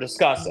bags were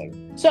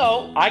disgusting.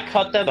 So I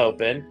cut them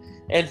open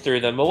and threw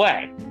them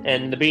away.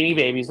 And the Beanie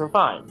Babies were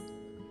fine.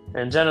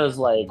 And Jenna's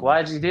like,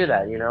 why'd you do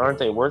that? Aren't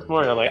they worth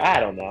more? And I'm like,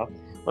 I don't know.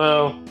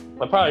 Well,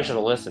 I probably should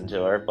have listened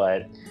to her,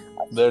 but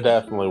they're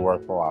definitely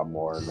worth a lot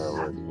more in the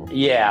original.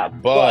 Yeah,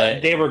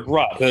 but they were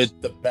gross.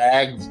 Could the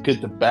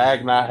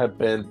bag not have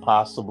been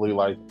possibly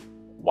like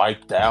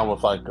wiped down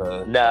with like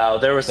a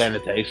there was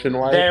sanitation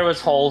wipe? There was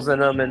holes in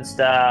them and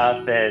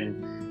stuff,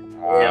 and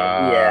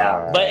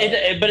but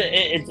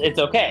it's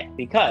okay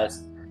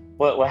because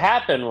what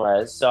happened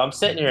was, so I'm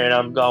sitting here and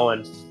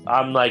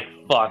I'm like,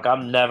 fuck,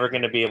 I'm never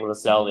gonna be able to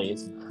sell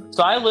these.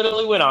 So I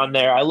literally went on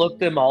there, I looked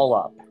them all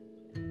up,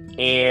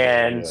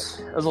 and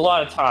it was a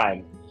lot of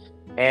time.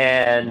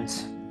 And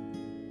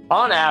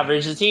on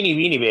average, the teeny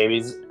Beanie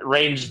Babies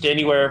ranged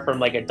anywhere from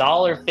like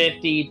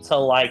 $1.50 to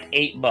like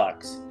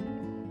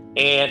 $8.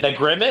 And the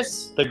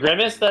Grimace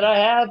that I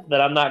have, that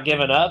I'm not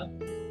giving up,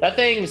 that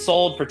thing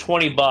sold for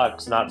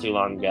 $20 not too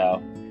long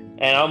ago.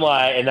 And I'm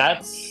like, and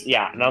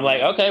I'm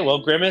like, okay, well,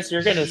 Grimace,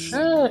 you're gonna,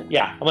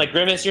 I'm like,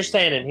 Grimace, you're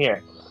staying in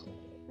here.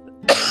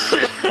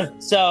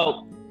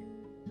 So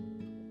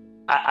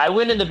I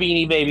went in the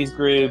Beanie Babies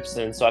groups,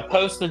 and so I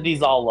posted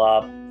these all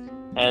up.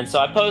 And so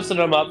I posted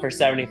them up for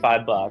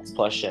 $75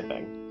 plus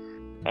shipping,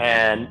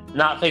 and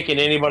not thinking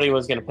anybody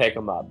was going to pick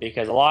them up,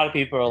 because a lot of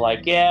people are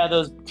like, yeah,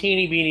 those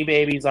teeny Beanie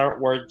Babies aren't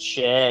worth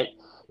shit.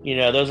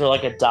 Those are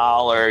like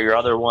 $1. Your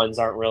other ones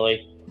aren't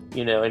really.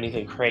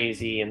 anything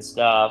crazy and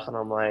stuff. And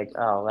I'm like,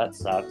 oh, that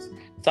sucks.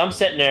 So I'm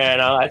sitting there,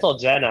 and I told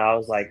Jenna, I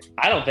was like,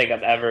 I don't think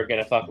I'm ever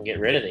gonna fucking get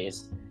rid of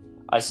these.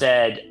 I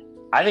said,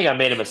 I think I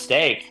made a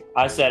mistake.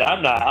 I said,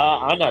 I'm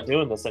not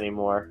doing this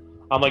anymore.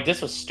 I'm like,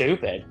 this was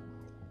stupid.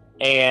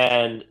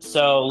 And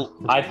so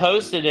I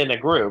posted in a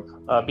group,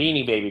 a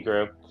Beanie Baby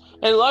group,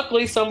 and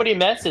luckily somebody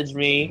messaged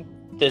me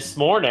this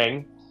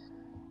morning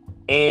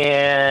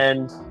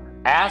and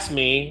asked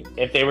me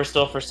if they were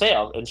still for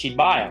sale and she'd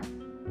buy them.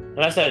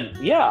 And I said,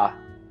 yeah.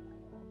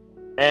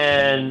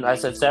 And I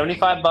said,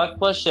 $75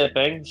 plus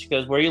shipping. She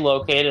goes, where are you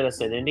located? I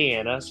said,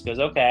 Indiana. She goes,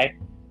 okay.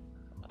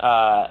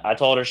 I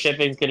told her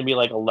shipping's going to be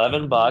like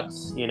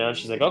 $11,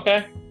 she's like,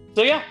 okay.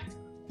 So yeah.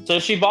 So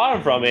she bought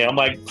them from me. I'm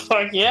like,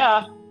 fuck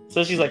yeah.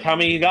 So she's like, how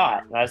many you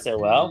got? And I said,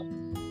 well,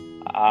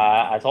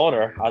 I told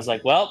her, I was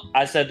like, well,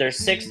 I said there's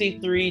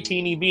 63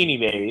 teeny Beanie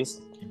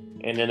Babies,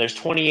 and then there's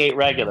 28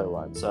 regular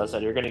ones. So I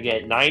said, you're going to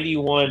get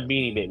 91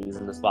 Beanie Babies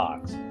in this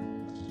box.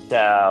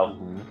 So,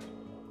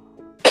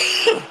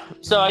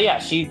 so yeah,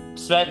 she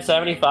spent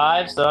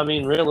 75. So, I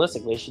mean,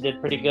 realistically, she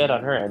did pretty good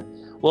on her end.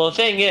 Well, the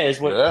thing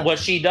is, what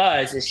she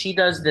does is she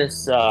does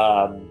this,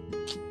 oh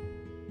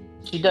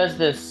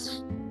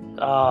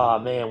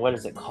man, what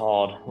is it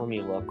called? Let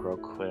me look real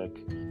quick.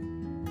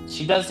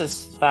 She does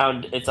this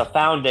it's a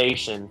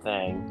foundation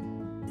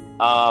thing.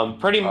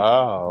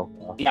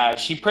 Yeah,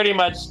 she pretty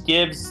much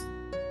gives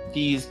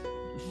these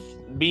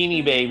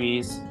Beanie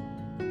Babies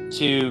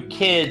to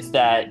kids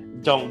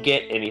that don't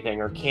get anything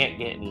or can't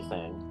get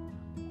anything.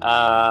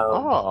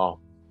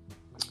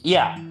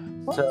 Yeah.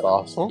 That's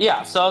awesome.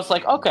 Yeah, so I was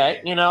like,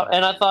 okay, and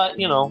I thought,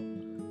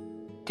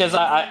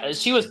 because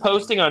she was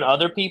posting on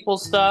other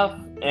people's stuff,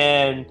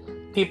 and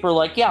people were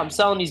like, yeah, I'm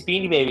selling these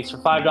Beanie Babies for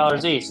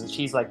 $5 each. And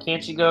she's like,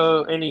 can't you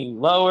go any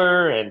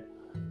lower? And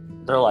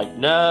they're like,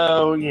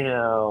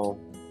 no,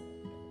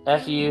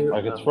 F you.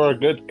 Like, it's for a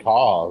good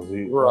cause.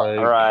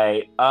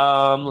 Right.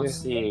 Let's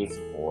see.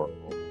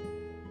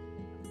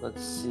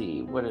 Let's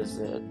see. What is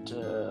it?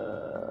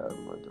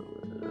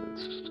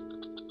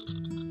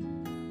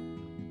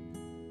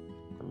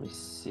 Let me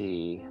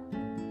see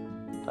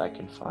if I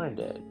can find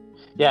it.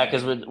 Yeah,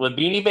 because with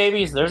Beanie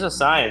Babies, there's a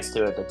science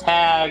to it. The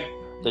tag,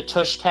 the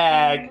tush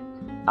tag.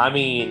 I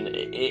mean,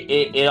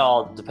 it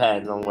all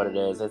depends on what it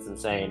is. It's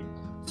insane.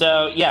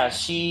 So yeah,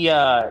 she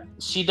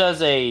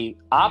does a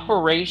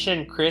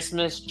Operation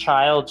Christmas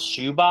Child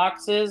shoe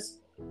boxes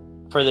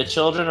for the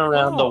children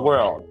around the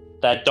world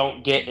that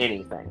don't get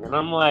anything. And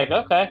I'm like,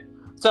 okay.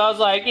 So I was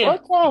like,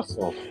 that's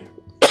awesome.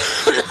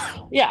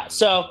 Yeah.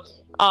 So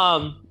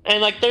and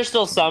like, there's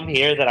still some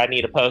here that I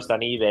need to post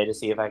on eBay to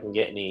see if I can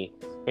get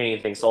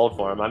anything sold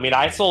for them. I mean,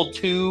 I sold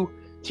 2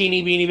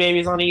 teeny Beanie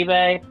Babies on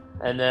eBay,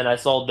 and then I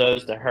sold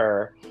those to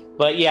her.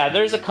 But yeah,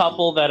 there's a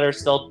couple that are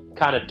still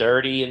kind of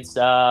dirty and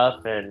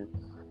stuff, and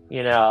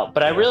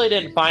but I really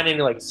didn't find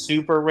any like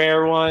super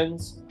rare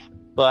ones.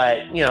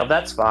 But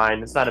that's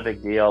fine. It's not a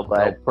big deal.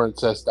 But no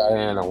Princess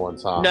Diana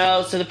ones, huh?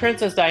 No, so the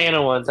Princess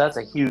Diana ones, that's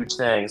a huge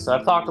thing. So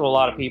I've talked to a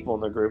lot of people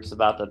in the groups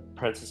about the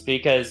Princess,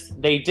 because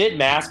they did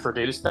mass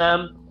produce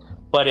them,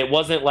 but it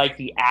wasn't like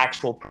the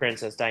actual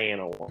Princess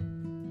Diana one.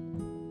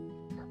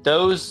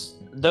 Those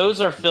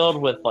are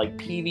filled with like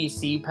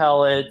PVC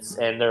pellets,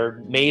 and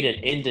they're made in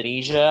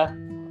Indonesia.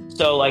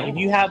 So like, if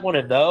you have one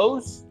of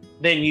those,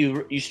 then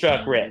you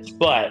struck rich.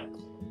 But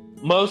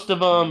most of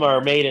them are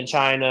made in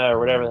China or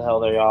whatever the hell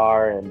they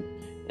are, and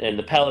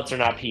the pellets are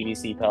not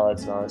PVC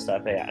pellets and all that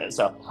stuff. Yeah.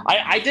 So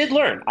I did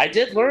learn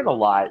a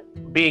lot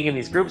being in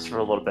these groups for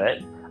a little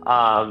bit.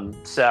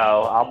 So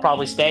I'll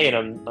probably stay in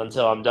them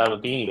until I'm done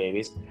with Beanie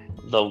Babies,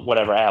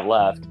 whatever I have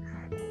left.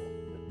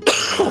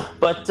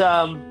 But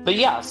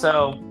yeah.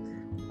 So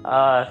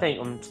I think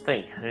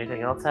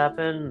anything else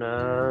happened?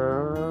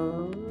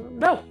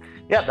 No.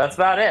 Yep, that's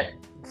about it.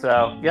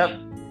 So yep.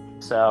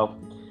 So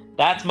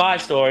that's my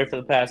story for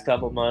the past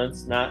couple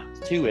months. Not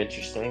too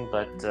interesting,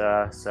 but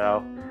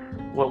so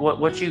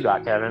what you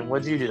got, Kevin?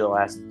 What'd you do the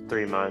last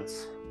 3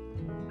 months?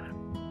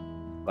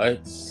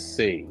 Let's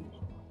see.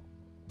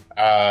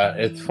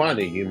 It's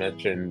funny you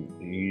mentioned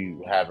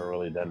you haven't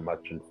really done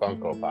much in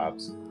Funko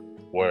Pops,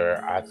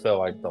 where I feel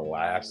like the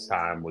last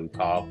time we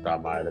talked, I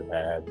might have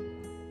had.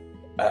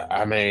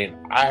 I mean,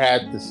 I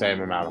had the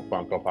same amount of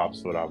Funko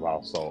Pops, but I've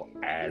also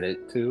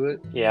added to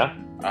it. Yeah.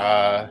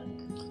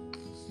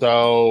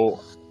 So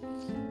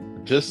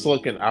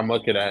I'm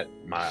looking at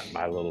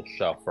my little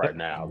shelf right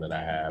now that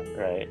I have.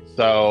 Right.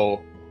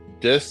 So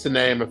just to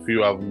name a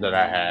few of them that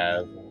I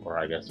have, or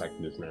I guess I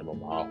can just name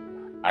them all.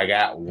 I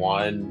got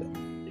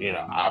one,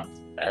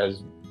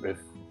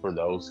 for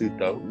those who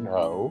don't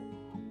know,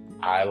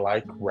 I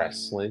like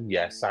wrestling.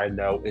 Yes, I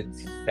know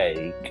it's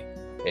fake.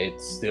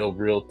 It's still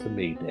real to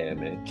me,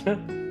 damn it.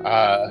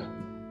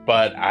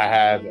 But I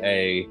have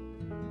a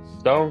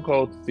Stone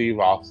Cold Steve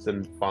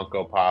Austin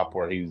Funko Pop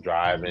where he's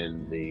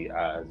driving the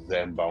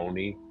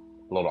Zamboni,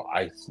 little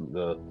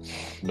the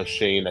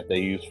machine that they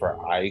use for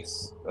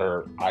ice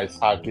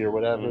hockey or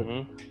whatever.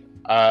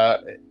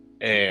 Mm-hmm.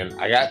 And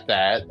I got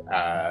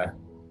that.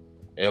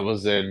 It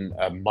was in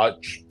a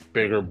much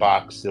bigger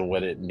box than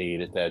what it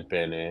needed to have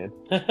been in.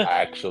 I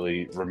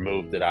actually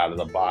removed it out of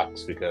the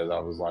box because I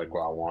was like,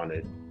 well, I want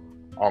it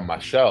on my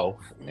shelf,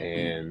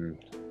 and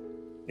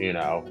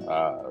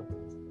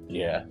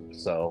yeah.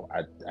 So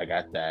I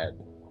got that.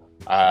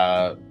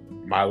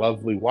 My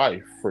lovely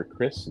wife for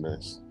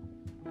Christmas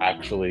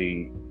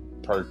actually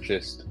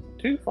purchased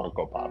 2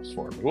 Funko Pops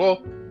for me.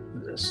 Well,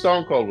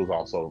 Stone Cold was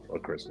also a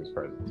Christmas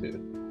present too,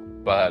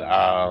 but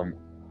I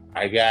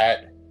got.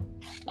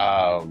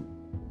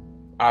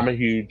 I'm a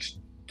huge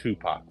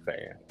Tupac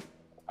fan.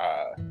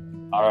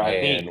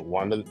 R.I.P.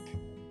 And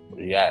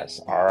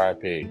yes,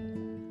 R.I.P.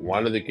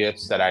 One of the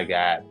gifts that I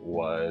got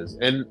was,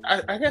 and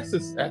I guess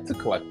that's a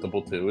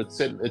collectible too.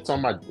 It's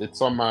on my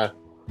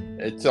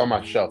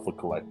shelf of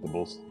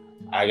collectibles.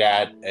 I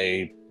got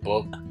a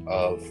book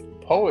of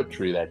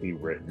poetry that he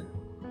written,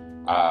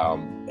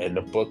 and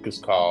the book is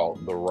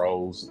called "The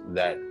Rose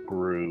That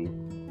Grew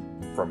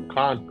from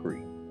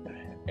Concrete,"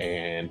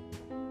 and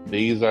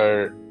these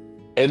are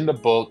in the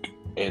book.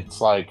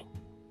 It's like,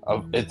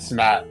 it's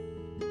not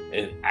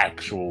an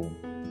actual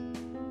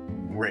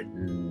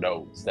written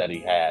notes that he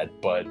had,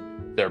 but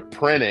they're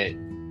printed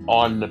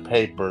on the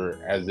paper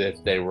as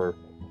if they were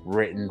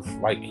written.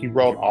 Like, he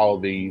wrote all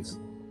of these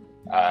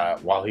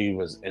while he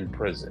was in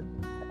prison.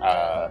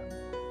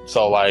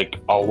 So like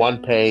on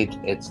one page,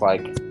 it's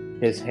like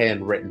his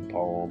handwritten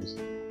poems,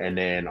 and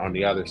then on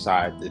the other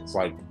side, it's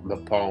like the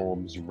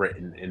poems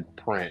written in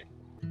print,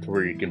 to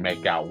where you can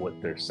make out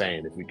what they're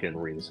saying if you can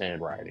read his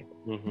handwriting.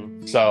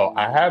 Mm-hmm. So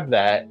I have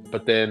that,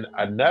 but then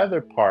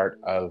another part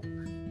of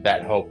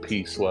that whole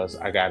piece was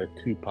I got a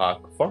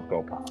Tupac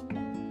Funko Pop,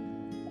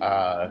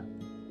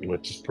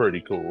 which is pretty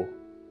cool.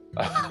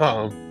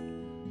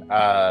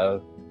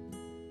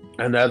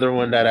 Another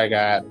one that I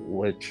got,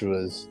 which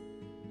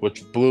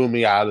blew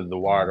me out of the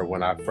water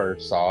when I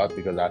first saw it,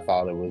 because I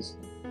thought it was,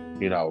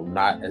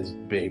 not as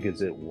big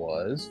as it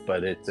was,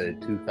 but it's a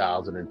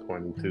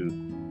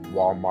 2022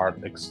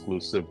 Walmart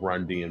exclusive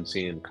Run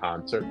DMC in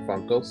concert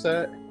Funko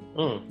set.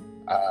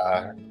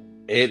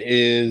 It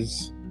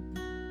is.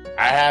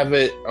 I have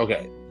it.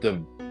 Okay,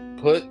 to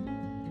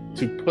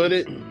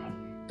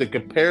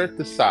compare it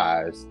to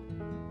size,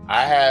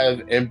 I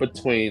have in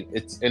between.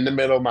 It's in the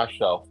middle of my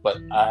shelf, but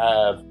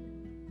I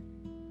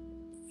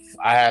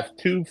have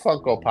 2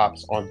 Funko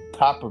Pops on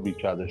top of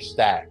each other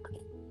stacked,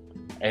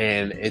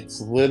 and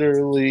it's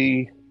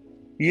literally,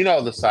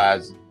 the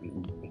size.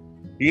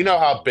 You know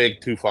how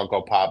big 2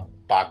 Funko Pop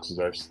boxes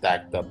are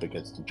stacked up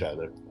against each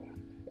other.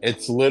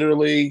 It's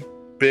literally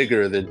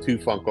bigger than 2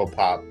 Funko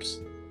Pops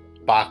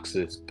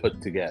boxes put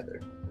together.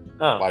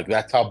 Oh. Like,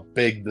 that's how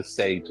big the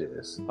stage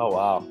is. Oh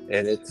wow.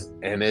 And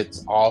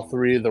it's all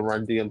 3 of the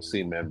Run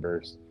DMC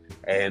members,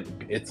 and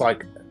it's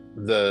like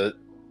the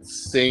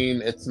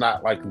scene. It's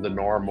not like the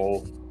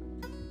normal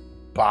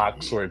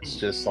box where it's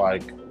just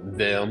like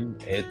them.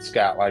 It's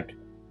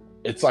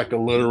like a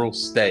literal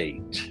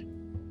stage.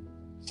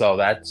 So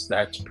that's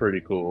pretty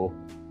cool,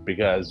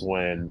 because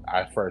when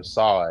I first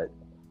saw it,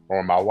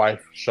 or my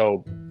wife she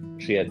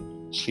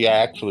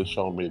actually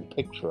showed me a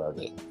picture of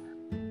it.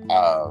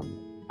 I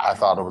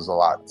thought it was a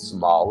lot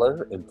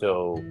smaller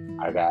until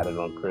I got it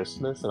on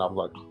Christmas, and I was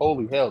like,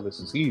 "Holy hell, this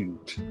is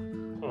huge!"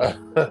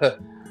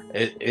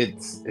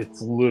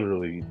 It's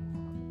literally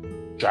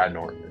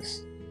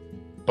ginormous.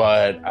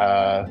 But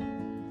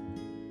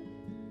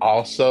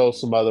also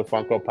some other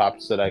Funko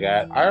Pops that I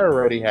got. I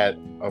already had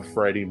a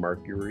Freddie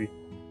Mercury.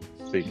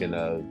 Speaking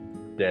of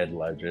dead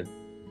legend,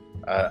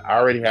 I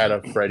already had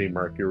a Freddie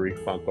Mercury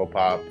Funko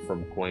Pop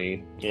from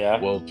Queen. Yeah.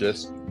 Well,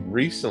 just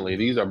recently,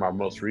 these are my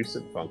most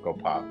recent Funko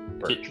Pop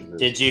purchases.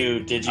 Did you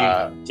get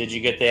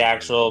the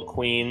actual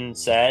Queen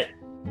set?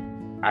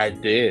 I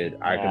did.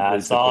 I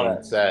complete the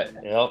Queen set.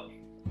 Yep.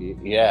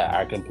 Yeah,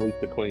 I complete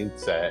the Queen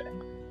set.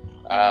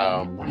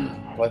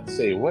 Let's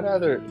see, what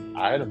other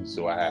items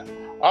do I have?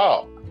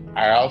 Oh,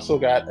 I also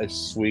got a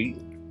sweet.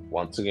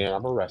 Once again,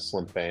 I'm a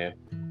wrestling fan.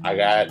 I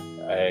got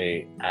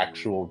a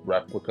actual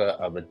replica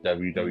of a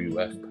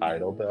WWF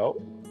title belt,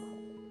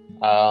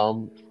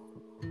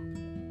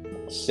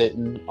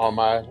 sitting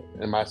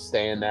in my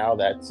stand now.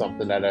 That's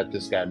something that I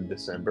just got in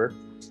December.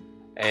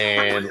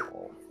 And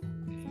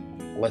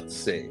let's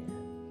see,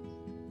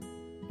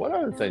 what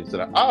other things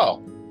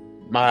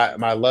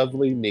my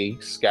lovely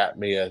niece got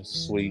me a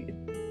sweet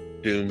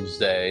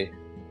Doomsday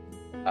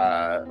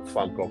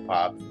Funko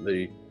Pop.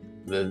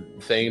 The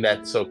thing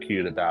that's so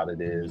cute about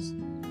it is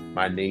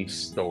my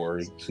niece's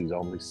story. She's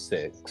only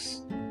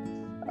 6.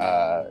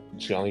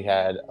 She only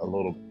had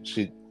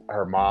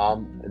her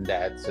mom and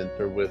dad sent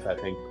her with, I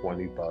think,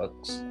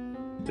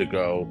 $20 to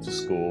go to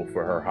school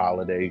for her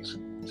holiday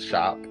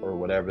shop, or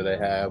whatever they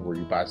have where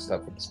you buy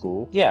stuff at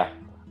school. Yeah.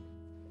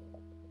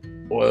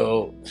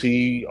 Well,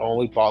 she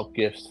only bought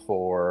gifts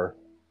for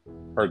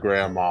her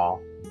grandma,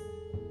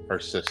 her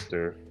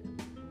sister,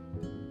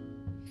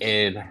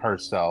 and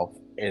herself,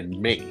 and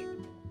me,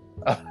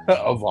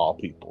 of all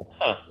people.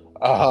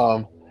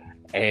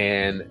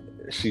 And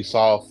she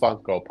saw a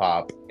Funko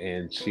Pop,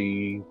 and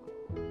she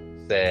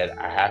said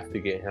I have to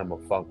get him a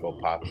Funko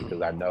Pop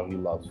because I know he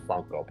loves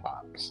Funko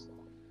Pops.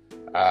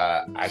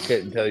 I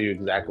couldn't tell you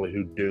exactly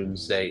who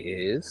Doomsday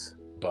is,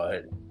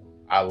 but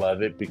I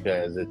love it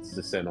because it's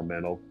the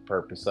sentimental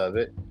purpose of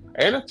it,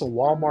 and it's a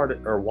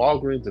Walmart or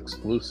Walgreens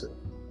exclusive.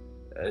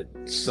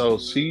 So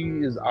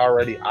she is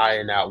already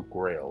eyeing out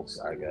Grails,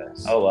 I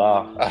guess. Oh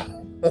wow!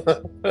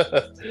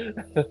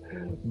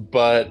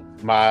 But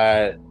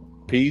my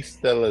piece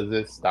de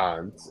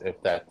resistance, if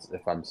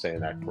I'm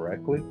saying that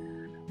correctly,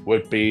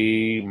 would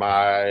be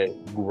my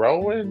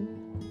growing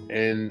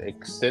and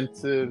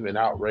extensive and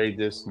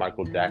outrageous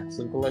Michael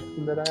Jackson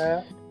collection that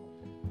I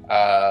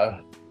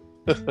have.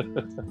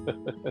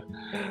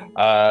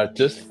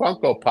 Just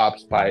Funko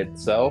Pops by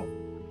itself.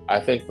 I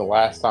think the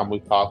last time we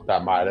talked, I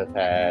might have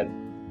had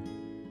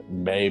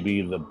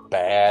maybe the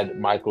bad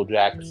Michael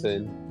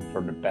Jackson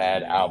from the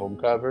Bad album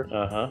cover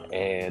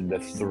and the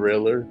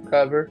Thriller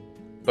cover.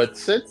 But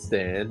since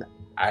then,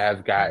 I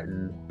have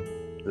gotten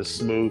the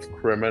Smooth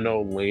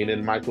Criminal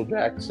leaning Michael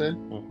Jackson.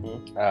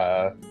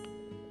 I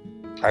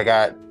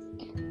got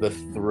the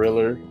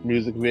Thriller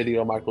music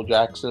video Michael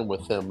Jackson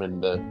with him in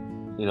the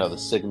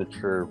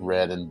signature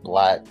red and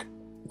black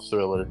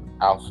Thriller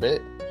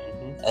outfit.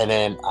 And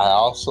then I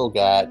also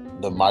got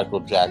the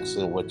Michael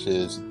Jackson, which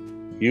is,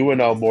 you would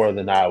know more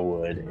than I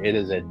would. It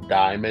is a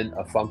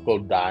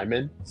Funko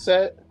Diamond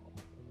set.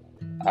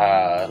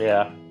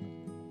 Yeah.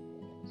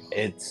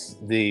 It's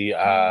the,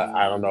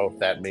 I don't know if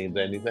that means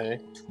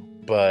anything,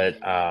 but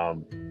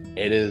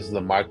it is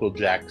the Michael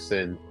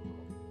Jackson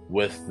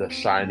with the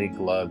shiny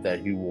glove that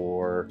he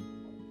wore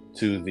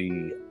to the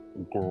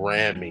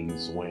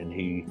Grammys when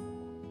he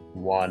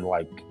won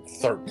like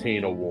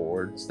 13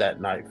 awards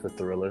that night for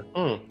Thriller.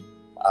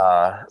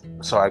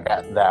 So I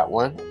got that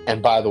one.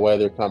 And by the way,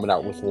 they're coming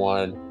out with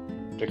one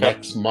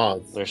next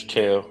month. There's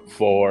two.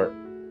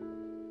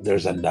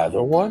 There's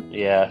another one?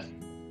 Yeah.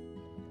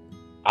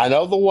 I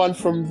know the one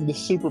from the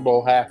Super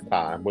Bowl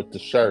halftime with the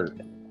shirt.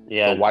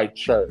 Yeah. The white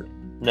shirt.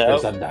 No.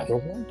 There's another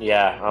one?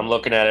 Yeah, I'm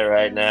looking at it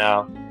right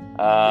now.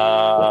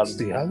 What's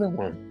the other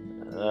one?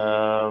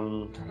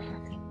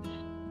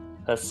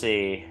 Let's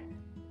see.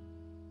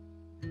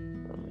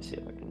 Let me see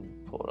if I can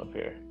pull it up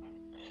here.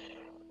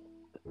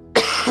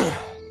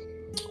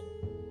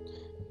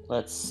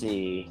 Let's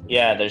see.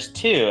 Yeah, there's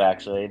two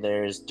actually.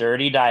 There's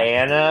Dirty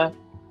Diana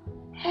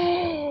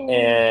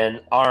and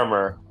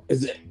Armor.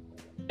 Is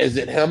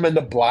it him in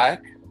the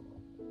black?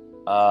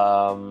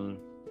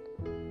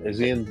 Is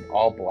he in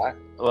all black?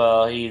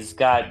 Well, he's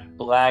got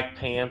black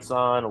pants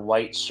on, a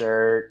white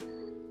shirt,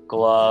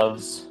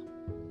 gloves,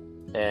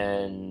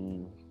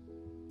 and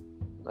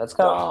that's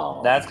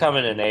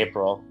coming in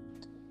April.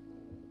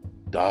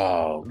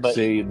 Dog.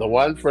 See, the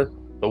one for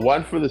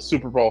the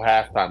Super Bowl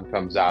halftime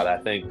comes out, I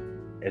think,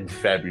 in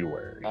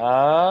February.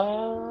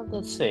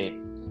 Let's see.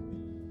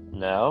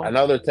 No. I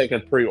know they're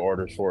taking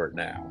pre-orders for it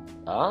now.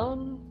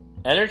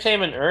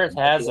 Entertainment Earth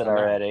has it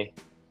already.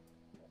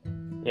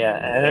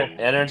 Yeah,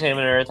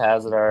 Entertainment Earth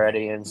has it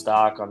already in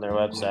stock on their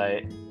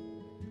website.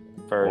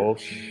 Oh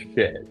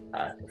shit!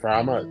 For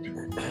how much?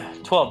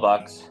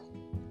 $12.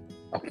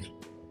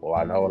 Well,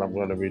 I know what I'm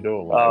going to be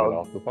doing when I get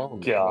off the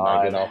phone. God. When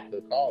I get off the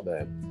call,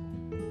 then.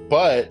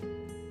 But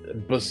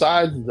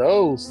besides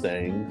those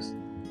things,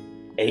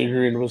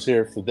 Adrian was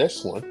here for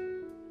this one.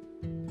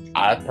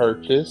 I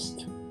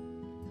purchased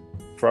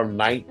from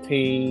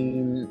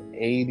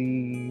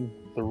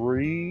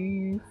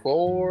 1983,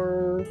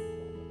 4,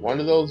 one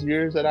of those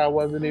years that I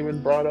wasn't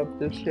even brought up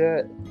this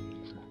yet.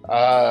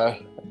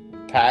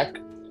 Pack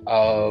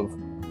of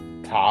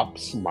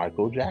Topps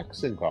Michael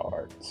Jackson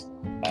cards.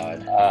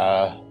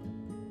 Can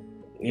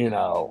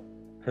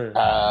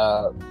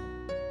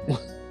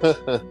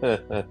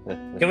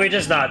we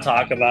just not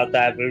talk about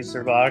that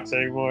booster box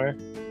anymore?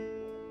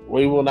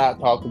 We will not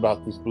talk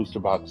about this booster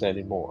box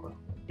anymore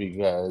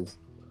because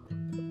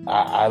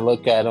I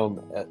look at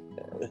them.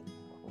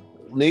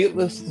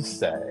 Needless to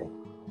say,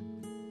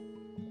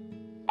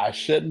 I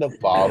shouldn't have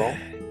bought them.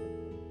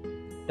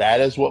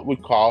 That is what we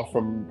call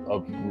from a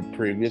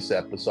previous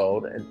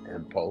episode an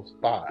impulse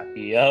buy.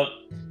 Yep.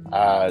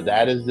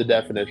 That is the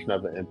definition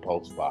of an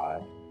impulse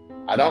buy.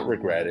 I don't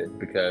regret it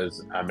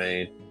because, I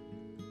mean,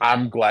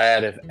 I'm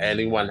glad if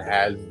anyone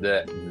has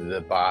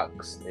the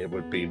box, it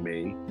would be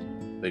me.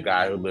 The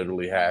guy who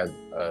literally has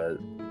a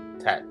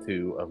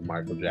tattoo of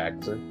Michael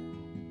Jackson.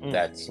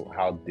 That's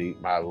how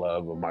deep my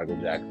love of Michael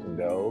Jackson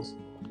goes.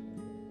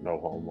 No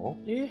homo.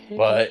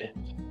 But...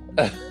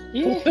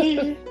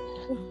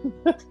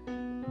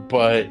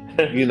 But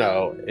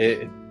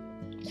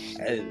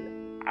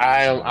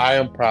I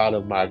am proud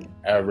of my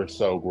ever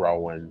so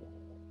growing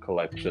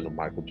collection of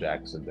Michael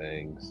Jackson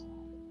things.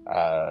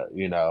 I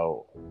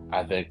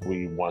think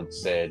we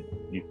once said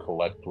you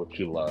collect what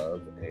you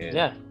love,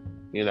 and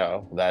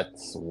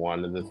that's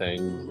one of the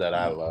things that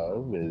I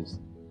love is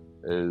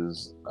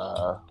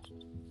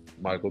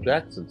Michael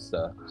Jackson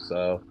stuff.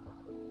 So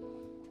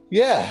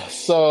yeah,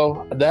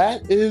 so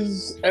that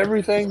is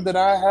everything that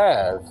I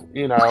have.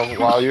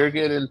 While you're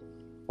getting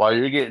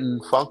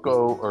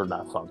Funko, or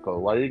not Funko,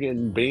 while you're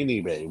getting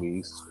Beanie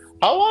Babies,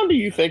 How long do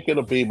you think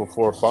it'll be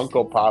before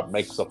Funko Pop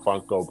makes a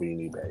Funko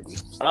Beanie Baby?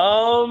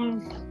 I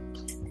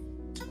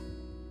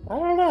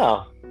don't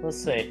know.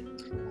 Let's see.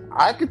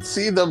 I could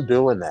see them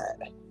doing that.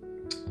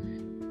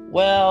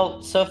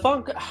 Well, so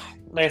Funko,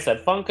 like I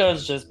said,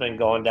 Funko's just been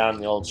going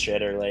down the old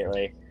shitter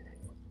lately.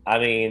 I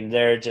mean,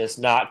 they're just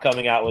not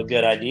coming out with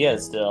good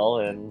ideas still,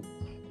 and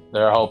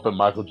they're hoping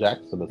Michael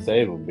Jackson to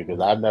save them,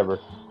 because I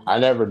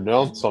never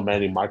known so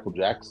many Michael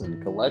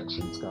Jackson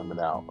collections coming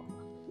out.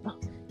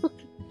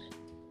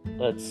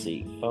 Let's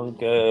see,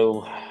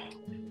 Funko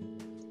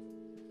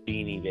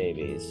Beanie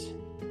Babies.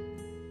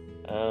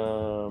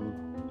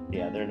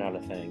 Yeah, they're not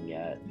a thing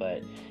yet,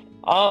 but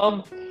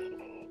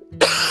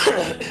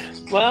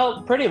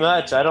well, pretty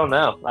much. I don't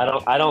know.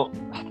 I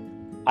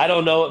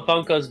don't know what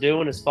Funko's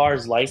doing as far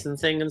as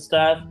licensing and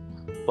stuff,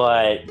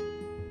 but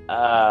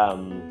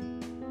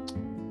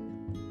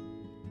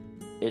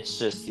it's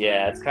just,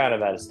 yeah, it's kind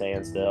of at a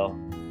standstill.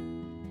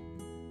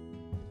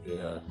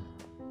 Yeah.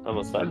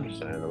 Almost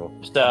understandable.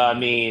 So I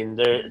mean,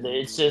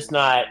 it's just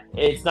not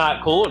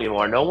cool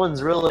anymore. No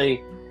one's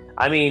really,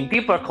 I mean,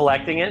 people are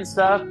collecting it and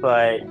stuff,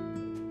 but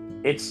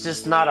it's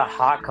just not a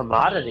hot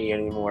commodity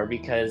anymore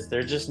because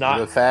they're just not.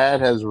 The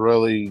fad has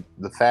really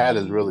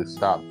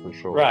stopped for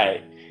sure.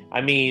 Right.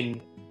 I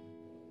mean,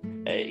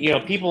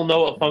 people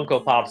know what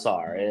Funko Pops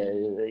are.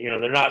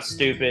 They're not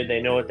stupid.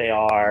 They know what they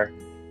are.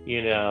 They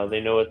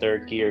know what they're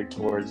geared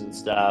towards and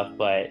stuff.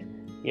 But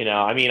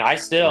I mean, I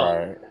still.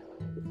 Right.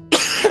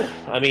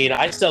 I mean,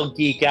 I still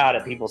geek out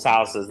at people's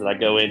houses that I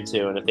go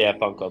into, and if they have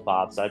Funko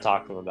Pops, I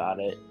talk to them about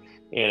it,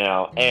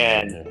 and,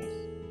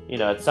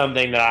 it's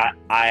something that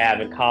I have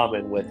in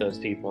common with those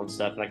people and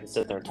stuff, and I can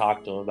sit there and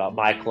talk to them about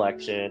my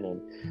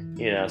collection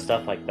and,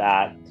 stuff like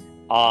that.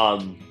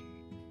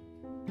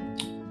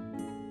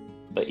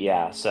 But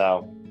yeah,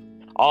 so,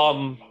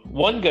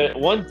 one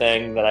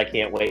thing that I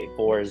can't wait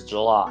for is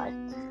July.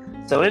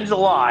 So in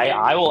July,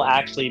 I will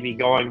actually be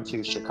going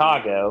to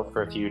Chicago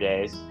for a few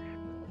days.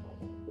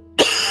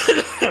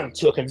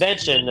 To a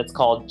convention that's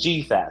called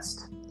G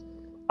Fest,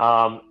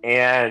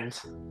 and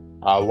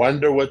I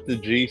wonder what the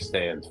G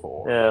stands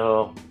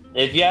for.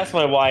 If you ask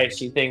my wife,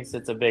 she thinks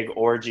it's a big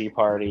orgy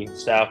party.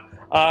 So,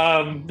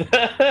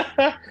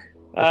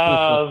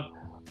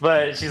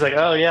 but she's like,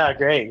 "Oh yeah,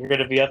 great! You're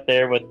gonna be up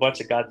there with a bunch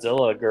of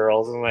Godzilla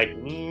girls." And I'm like,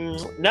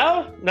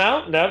 "No,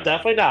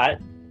 definitely not."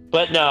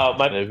 But no,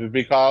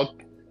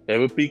 They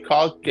would be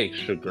called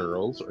geisha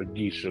girls or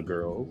geisha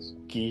girls.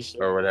 Geisha.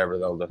 Or whatever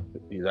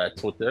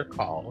that's what they're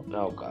called.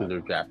 Oh, God. Because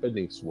they're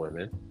Japanese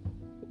women.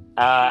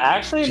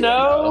 Actually,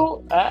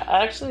 no.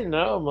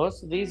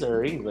 Most of these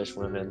are English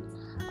women.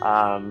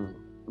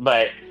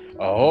 But...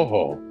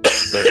 Oh,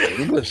 they're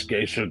English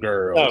geisha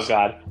girls. Oh,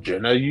 God.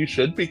 Jenna, you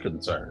should be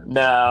concerned.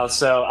 No,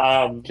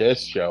 so...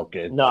 Just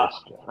joking. No,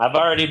 I've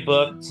already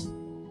booked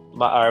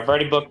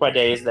my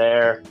days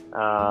there.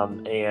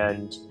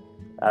 And...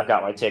 I've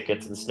got my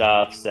tickets and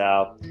stuff,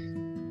 so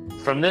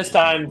from this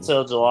time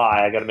until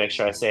July, I got to make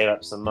sure I save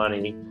up some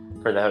money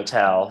for the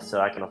hotel so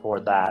I can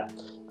afford that.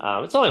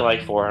 It's only like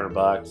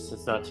 $400.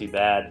 It's not too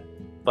bad,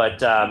 but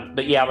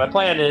yeah, my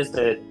plan is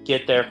to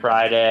get there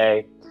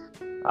Friday,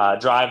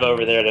 drive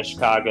over there to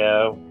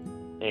Chicago,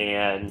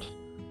 and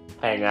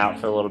hang out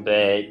for a little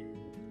bit,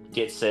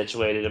 get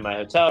situated in my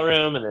hotel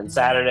room, and then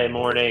Saturday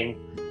morning,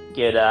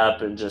 get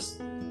up and just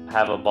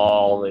have a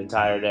ball the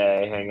entire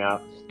day, hang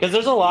out. Because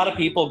there's a lot of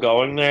people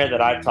going there that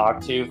I've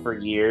talked to for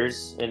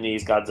years in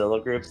these Godzilla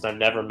groups, and I've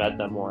never met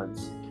them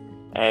once.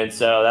 And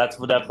so that's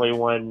definitely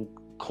one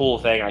cool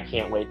thing I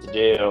can't wait to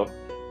do,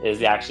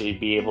 is actually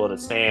be able to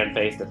stand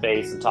face to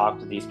face and talk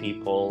to these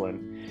people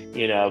and,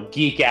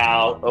 geek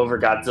out over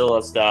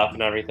Godzilla stuff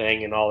and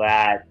everything and all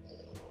that.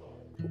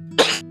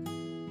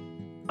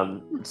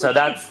 So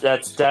that's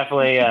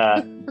definitely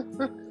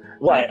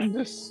what?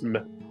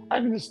 I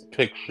can just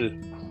picture.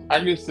 I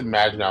can just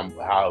imagine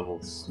how it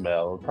will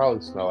smell. It'll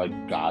probably smell like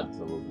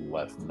Godzilla's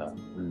left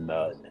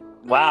nut.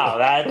 Wow,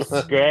 that's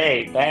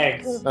great.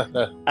 Thanks.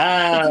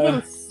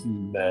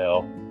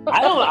 Smell.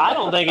 I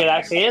don't think it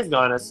actually is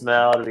going to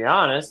smell, to be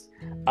honest.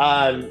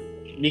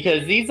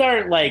 Because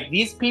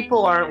these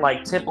people aren't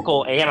like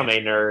typical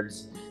anime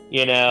nerds.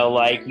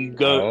 Like you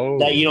go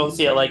that you don't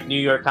see at like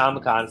New York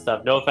Comic Con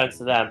stuff. No offense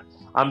to them.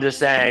 I'm just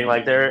saying,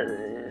 like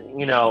they're,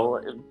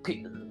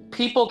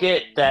 people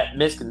get that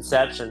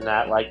misconception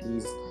that like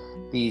these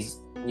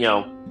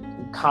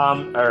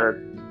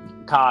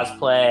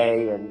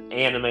cosplay and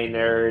anime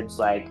nerds,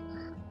 like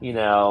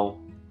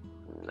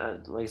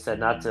I said,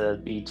 not to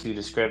be too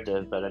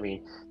descriptive, but I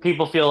mean,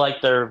 people feel like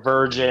they're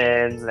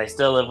virgins and they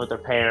still live with their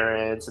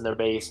parents in their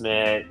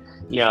basement.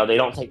 They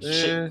don't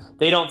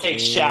take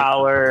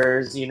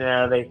showers.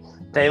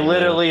 They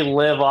literally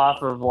live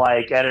off of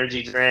like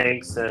energy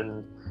drinks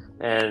and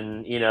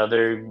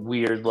they're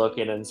weird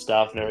looking and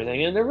stuff and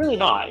everything, and they're really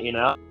not. I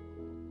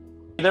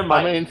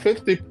mean,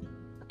 50.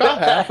 About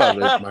half of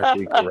it might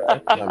be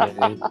correct.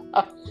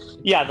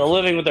 Yeah, they're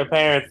living with their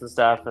parents and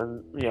stuff,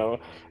 and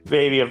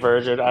maybe a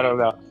virgin. I don't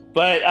know,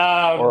 but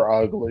or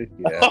ugly.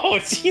 Yeah. Oh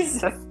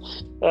Jesus!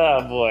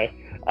 Oh boy.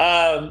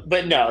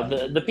 But no,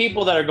 the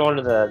people that are going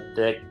to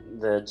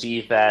the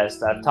G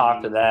Fest, I've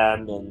talked to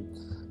them, and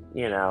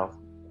you know,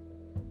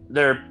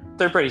 they're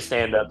pretty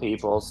stand up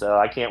people. So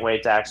I can't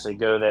wait to actually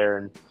go there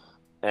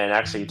and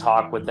actually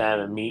talk with them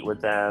and meet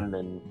with them,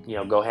 and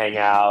go hang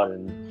out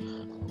and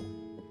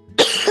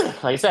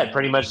like I said,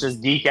 pretty much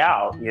just geek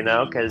out,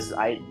 because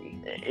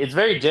it's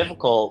very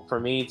difficult for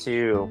me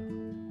to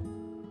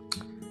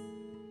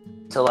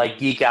like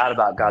geek out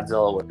about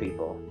Godzilla with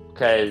people,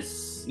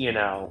 because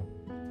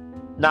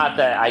not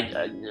that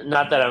I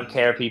don't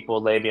care if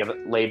people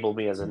label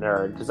me as a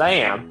nerd, because I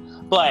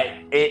am, but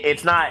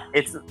it's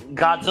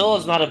Godzilla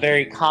is not a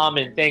very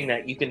common thing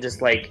that you can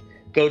just like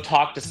go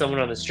talk to someone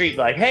on the street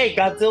like, hey,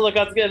 Godzilla.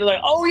 They're like,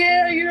 oh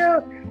yeah.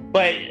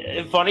 But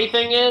funny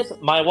thing is,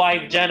 my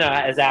wife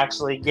Jenna is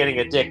actually getting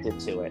addicted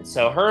to it.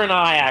 So her and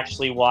I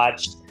actually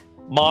watched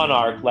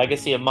Monarch: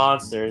 Legacy of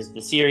Monsters,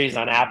 the series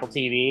on Apple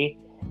TV,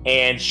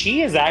 and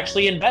she is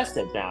actually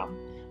invested now.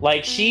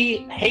 Like, she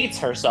hates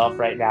herself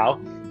right now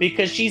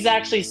because she's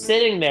actually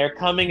sitting there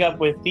coming up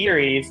with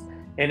theories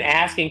and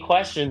asking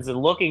questions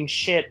and looking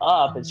shit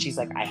up, and she's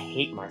like, I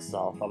hate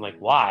myself. I'm like,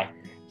 why?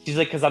 She's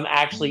like, because I'm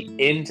actually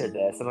into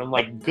this. And I'm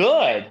like,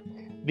 good,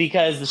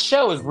 because the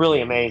show is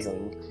really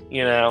amazing,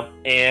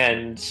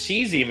 and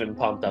she's even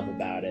pumped up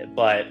about it.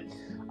 But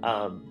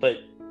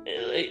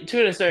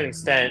to a certain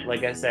extent,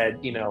 like I said,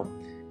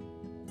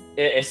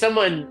 if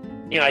someone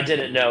I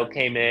didn't know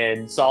came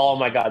in, saw all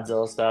my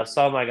Godzilla stuff,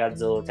 saw my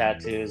Godzilla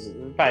tattoos,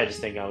 probably just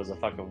think I was a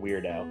fucking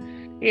weirdo,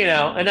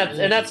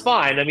 and that's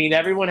fine. I mean,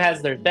 everyone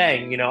has their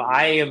thing.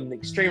 I am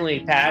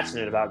extremely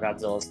passionate about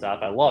Godzilla stuff.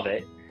 I love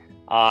it.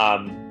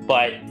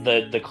 But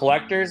the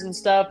collectors and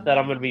stuff that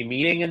I'm going to be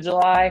meeting in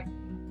July,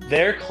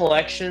 their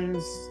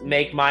collections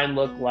make mine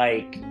look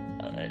like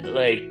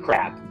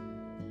crap,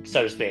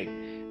 so to speak.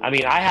 I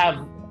mean, I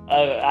have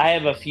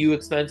a few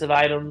expensive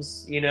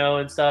items,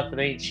 and stuff that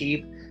ain't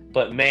cheap,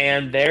 but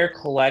man, their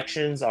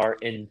collections are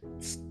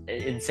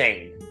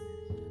insane.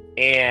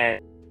 And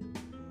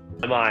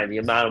in my mind, the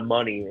amount of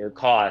money it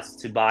costs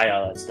to buy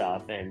all that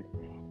stuff, and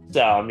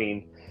so I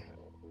mean.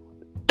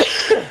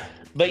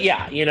 But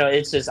yeah,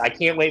 it's just, I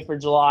can't wait for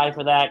July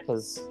for that,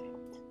 because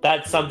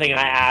that's something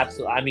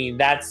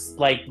that's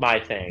like my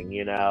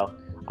thing,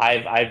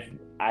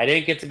 I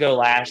didn't get to go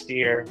last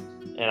year,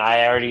 and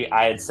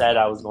I had said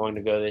I was going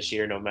to go this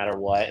year no matter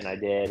what, and I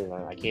did, and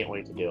I can't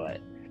wait to do it.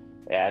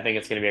 Yeah, I think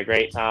it's going to be a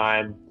great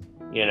time,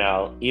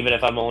 even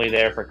if I'm only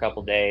there for a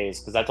couple days,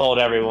 because I told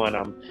everyone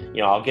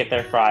I'll get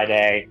there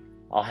Friday,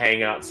 I'll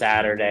hang out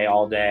Saturday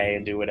all day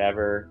and do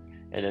whatever,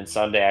 and then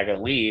Sunday I gotta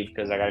leave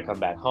because I gotta come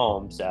back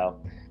home, so,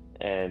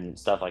 and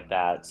stuff like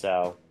that.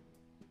 So,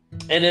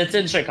 and it's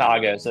in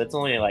Chicago, so it's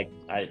only like,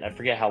 I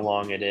forget how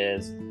long it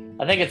is.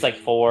 I think it's like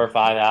 4 or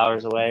 5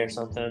 hours away or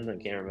something. I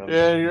can't remember.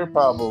 Yeah, you're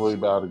probably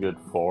about a good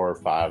 4 or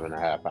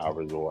 5.5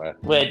 hours away.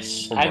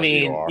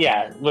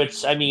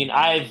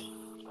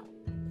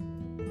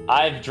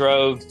 I've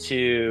drove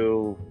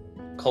to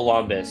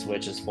Columbus,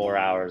 which is 4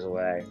 hours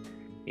away,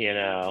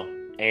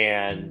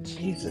 and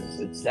Jesus,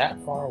 it's that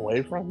far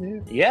away from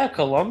you? Yeah,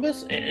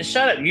 Columbus.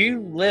 Shut up!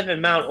 You live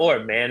in Mount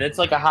Orb, man. It's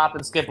like a hop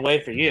and skip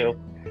away for you.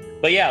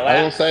 But yeah,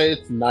 I will say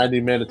it's 90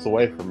 minutes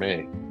away from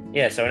me.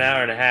 Yeah, so an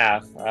hour and a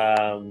half.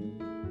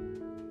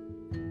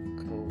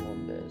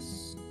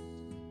 Columbus.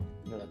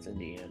 No, that's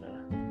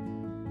Indiana.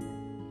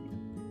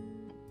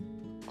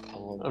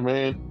 I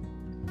mean,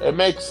 it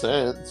makes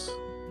sense.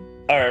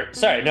 Or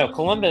sorry, no,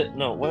 Columbus.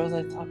 No, what was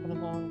I talking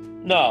about?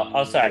 No,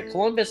 oh sorry,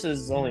 Columbus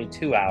is only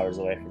 2 hours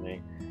away from me.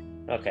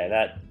 Okay,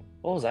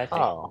 what was I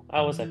thinking? Oh.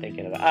 What was I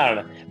thinking about? I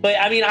don't know. But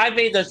I mean, I've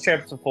made those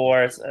trips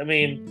before. I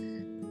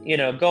mean,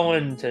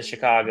 going to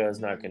Chicago is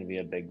not going to be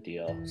a big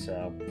deal.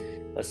 So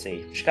let's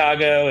see.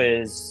 Chicago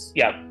is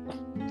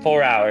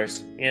 4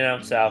 hours.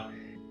 So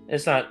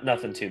it's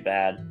nothing too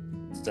bad.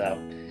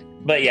 So,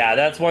 but yeah,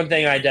 that's one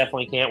thing I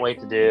definitely can't wait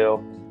to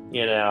do.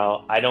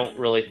 I don't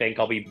really think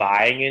I'll be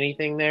buying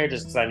anything there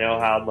just because I know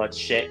how much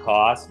shit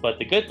costs. But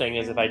the good thing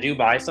is, if I do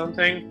buy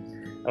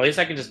something, at least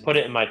I can just put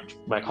it in my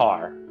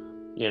car,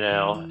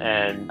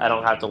 and I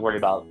don't have to worry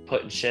about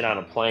putting shit on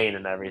a plane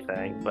and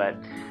everything. But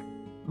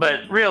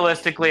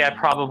realistically, I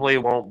probably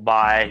won't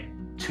buy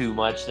too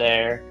much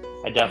there.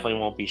 I definitely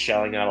won't be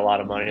shelling out a lot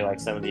of money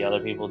like some of the other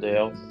people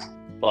do.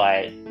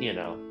 But,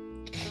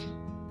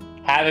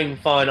 having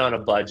fun on a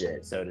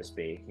budget, so to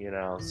speak,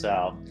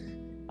 so...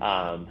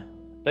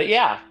 But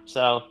yeah,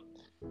 so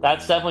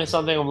that's definitely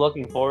something I'm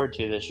looking forward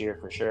to this year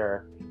for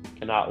sure.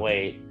 Cannot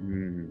wait.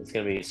 It's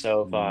going to be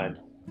so fun.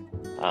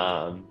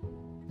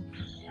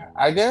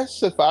 I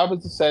guess if I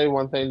was to say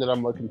one thing that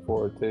I'm looking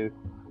forward to,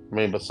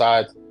 the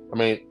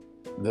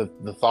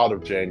thought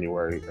of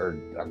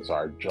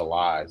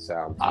July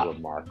sounds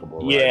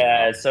remarkable.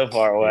 Yeah, it's so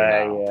far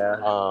away. Yeah.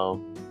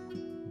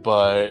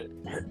 But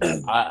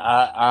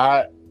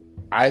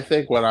I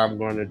think what I'm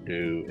going to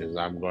do is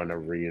I'm going to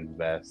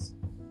reinvest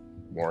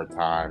more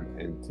time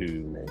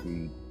into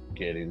maybe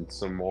getting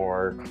some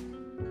more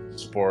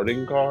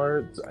sporting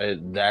cards.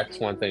 And that's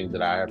one thing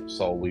that I have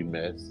solely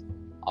missed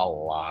a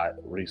lot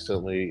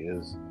recently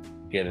is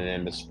getting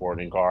into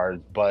sporting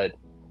cards. But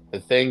the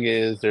thing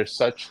is, there's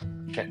such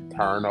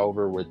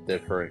turnover with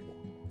different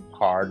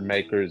card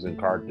makers and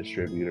card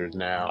distributors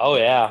now. Oh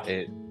yeah.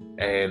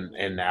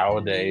 And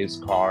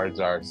nowadays cards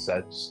are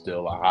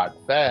still a hot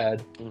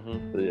fad.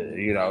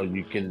 You know,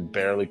 you can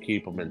barely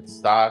keep them in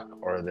stock,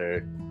 or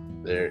they're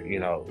you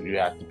know, you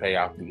have to pay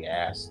out the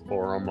ass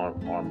for them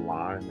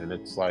online, and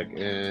it's like,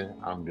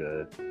 I'm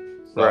good.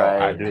 So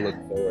I do look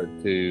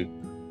forward to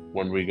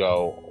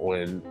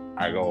when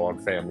I go on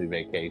family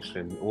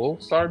vacation. We'll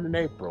start in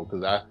April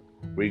because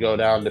we go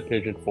down to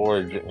Pigeon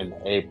Forge in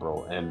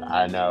April, and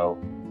I know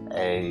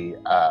a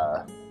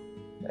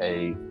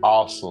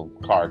awesome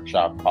card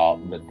shop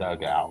called The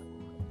Dugout.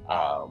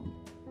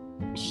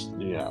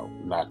 You know,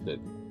 not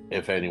that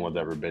if anyone's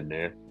ever been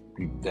there,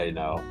 they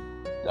know.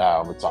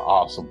 It's an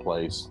awesome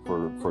place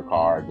for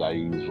cards. I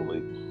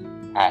usually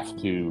have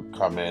to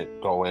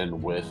go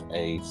in with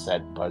a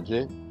set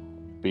budget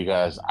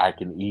because I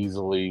can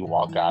easily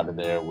walk out of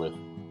there with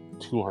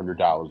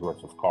 $200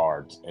 worth of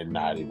cards and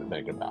not even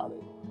think about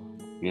it.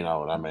 You know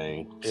what I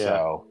mean? Yeah.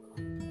 So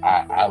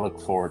I look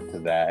forward to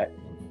that,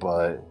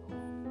 but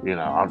you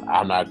know,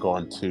 I'm not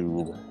going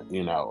to,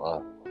 you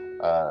know,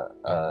 a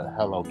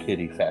Hello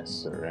Kitty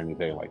Fest or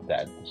anything like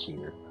that this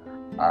year.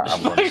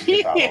 I'm going to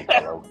skip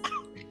out on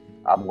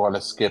I'm going to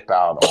skip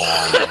out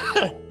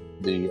on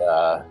the.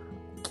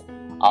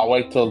 I'll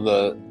wait till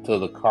the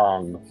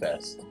Kong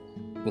Fest,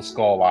 the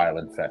Skull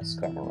Island Fest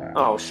come around.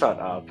 Oh, shut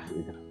up!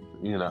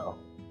 You know,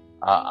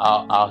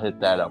 I'll hit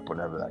that up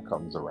whenever that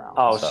comes around.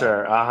 Oh, so.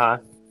 Sure,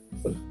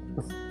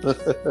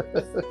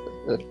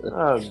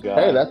 Oh god!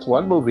 Hey, that's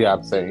one movie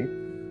I've seen.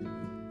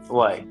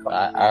 What?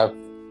 I've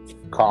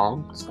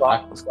Kong.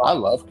 I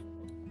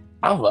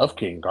love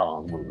King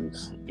Kong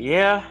movies.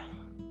 Yeah.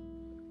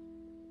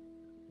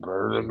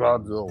 Better than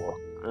Godzilla.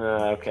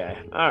 Okay.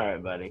 All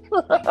right, buddy.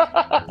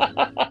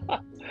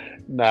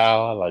 No,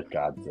 I like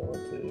Godzilla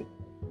too.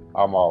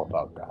 I'm all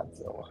about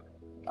Godzilla.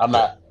 I'm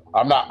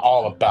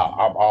all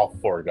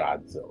for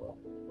Godzilla.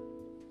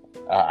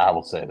 I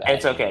will say that.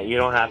 It's okay. You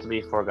don't have to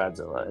be for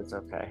Godzilla. It's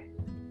okay.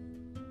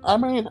 I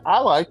mean,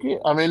 I like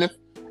it. I mean,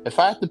 if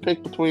I had to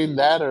pick between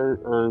that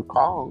or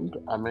Kong,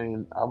 I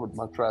mean, I would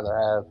much rather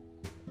have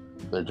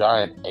the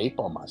giant ape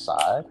on my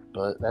side,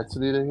 but that's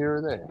neither here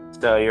or there.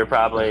 So you're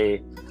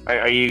probably...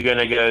 Are you going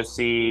to go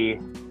see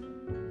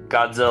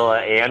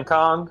Godzilla and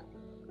Kong?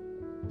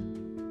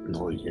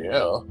 Well,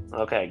 yeah.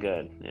 Okay,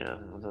 good. Yeah,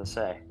 I was going to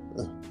say.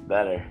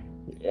 Better.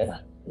 Yeah.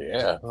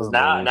 Because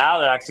now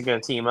they're actually going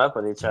to team up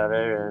with each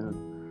other, and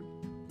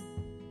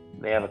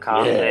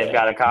they've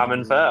got a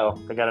common foe.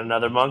 They got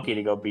another monkey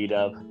to go beat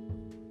up.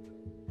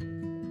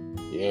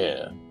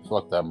 Yeah.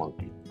 Fuck that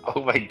monkey.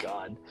 Oh my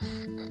god.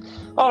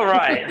 All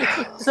right.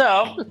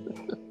 So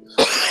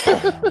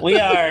we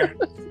are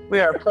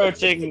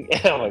approaching.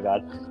 Oh my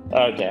god.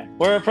 Okay,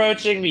 we're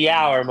approaching the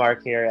hour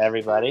mark here,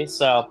 everybody.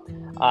 So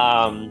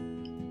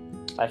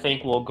I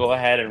think we'll go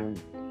ahead and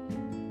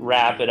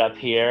wrap it up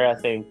here. I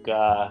think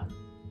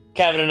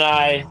Kevin and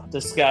I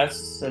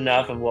discussed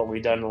enough of what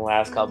we've done in the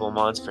last couple of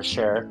months for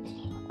sure.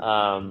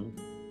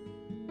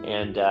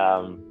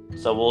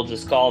 So we'll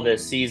just call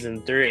this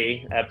season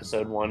 3,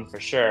 episode 1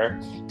 for sure.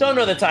 Don't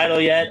know the title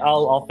yet.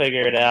 I'll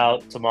figure it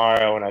out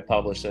tomorrow when I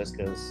publish this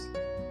because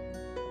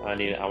I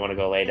want to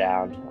go lay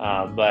down.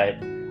 But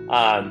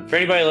for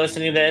anybody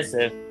listening to this,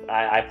 if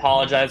I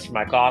apologize for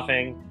my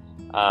coughing.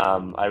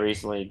 I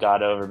recently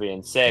got over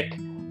being sick,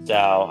 so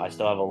I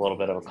still have a little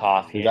bit of a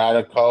cough here. You got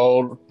a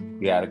cold.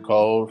 You got a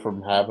cold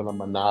from having a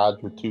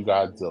menage with 2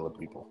 Godzilla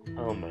people.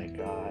 Oh my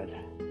god.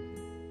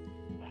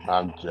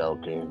 I'm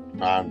joking.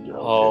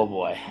 Oh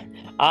boy.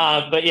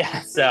 But yeah,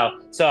 so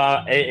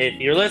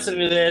if you're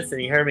listening to this and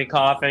you hear me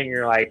coughing,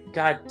 you're like,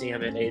 God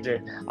damn it,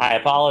 Adrian. I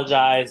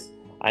apologize.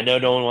 I know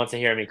no one wants to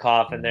hear me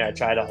cough in there. I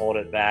try to hold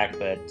it back,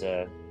 but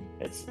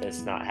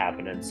it's not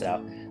happening.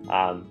 So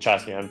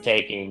trust me, I'm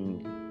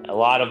taking a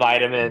lot of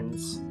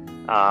vitamins.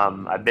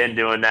 I've been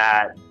doing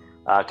that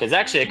because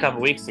actually a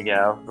couple weeks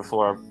ago,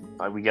 before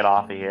we get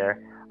off of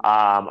here,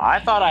 I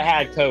thought I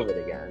had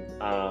COVID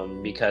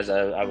again because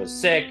I was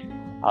sick.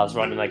 I was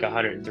running like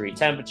 103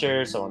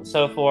 temperature, so on and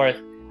so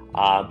forth.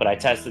 But I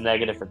tested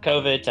negative for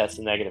COVID,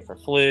 tested negative for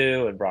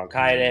flu and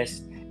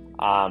bronchitis.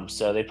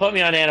 So they put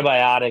me on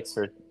antibiotics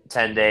for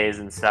 10 days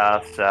and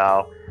stuff.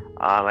 So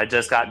I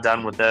just got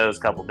done with those a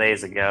couple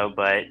days ago.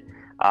 But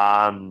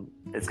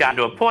it's gotten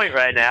to a point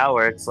right now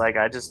where it's like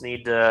I just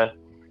need to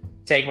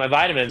take my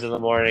vitamins in the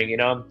morning. You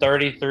know, I'm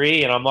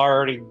 33 and I'm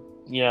already,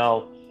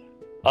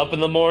 up in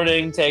the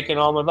morning taking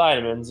all my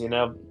vitamins,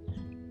 I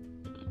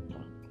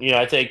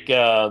take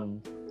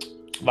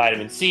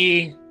vitamin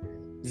C,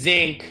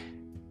 zinc,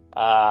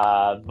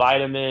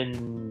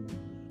 vitamin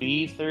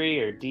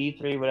B3 or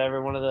D3,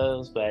 whatever, one of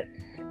those. But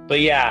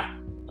yeah,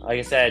 like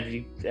I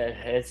said,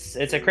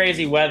 it's a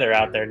crazy weather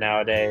out there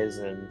nowadays,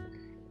 and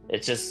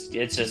it's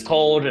just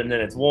cold, and then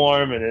it's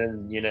warm, and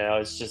then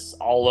it's just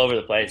all over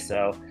the place.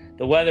 So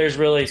the weather's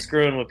really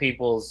screwing with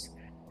people's,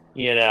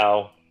 what's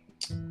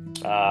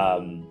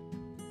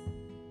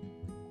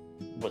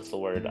the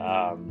word?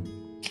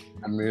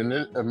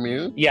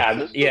 Immune.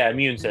 Yeah,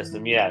 immune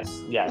system.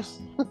 Yes.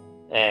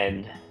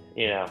 And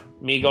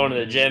me going to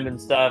the gym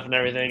and stuff and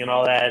everything and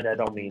all that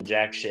don't mean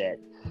jack shit,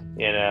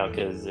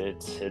 because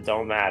it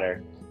don't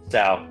matter.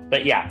 So,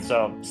 but yeah,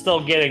 so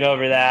still getting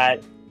over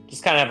that.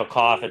 Just kind of have a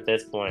cough at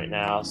this point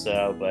now.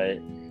 So, but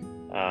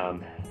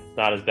it's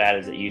not as bad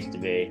as it used to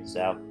be.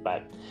 So,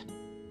 but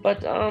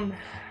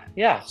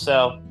yeah.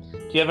 So,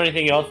 do you have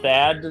anything else to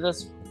add to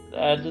this?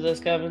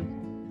 Kevin?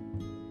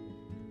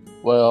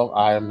 Well,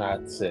 I am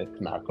not sick.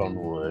 Knock on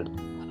wood.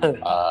 But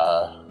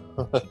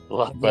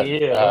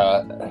you.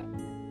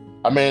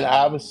 I mean,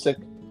 I was sick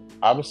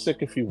a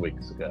few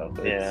weeks ago.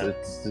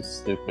 It's just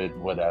stupid,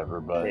 whatever.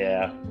 But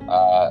yeah,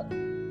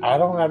 I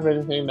don't have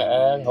anything to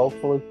add.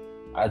 Hopefully,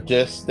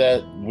 just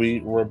that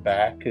we're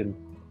back, and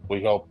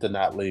we hope to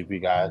not leave you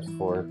guys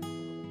for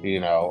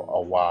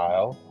a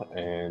while.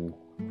 And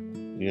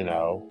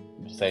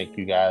thank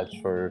you guys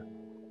for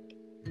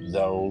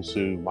those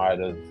who might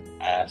have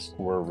asked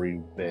where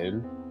we've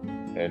been.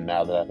 And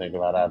now that I think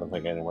about it, I don't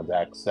think anyone's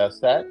accessed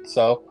that.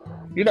 So,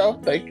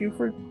 thank you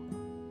for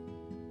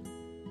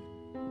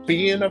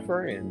being a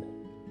friend.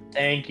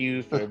 Thank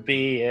you for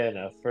being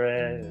a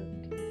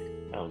friend.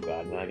 Oh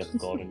God, now I got the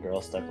Golden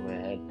Girl stuck in my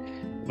head.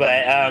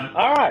 But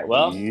all right,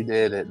 well, you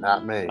did it,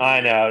 not me.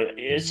 I know.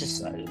 It's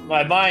just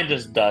my mind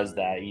just does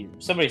that.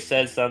 Somebody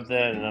says something,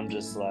 and I'm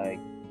just like,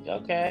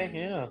 okay,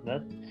 yeah,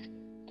 that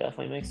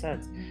definitely makes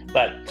sense.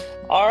 But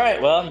all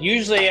right, well,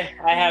 usually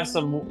I have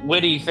some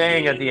witty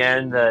thing at the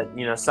end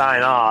that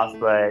sign off,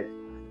 but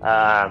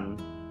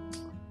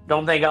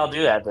don't think I'll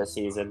do that this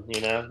season.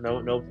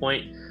 No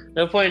point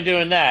in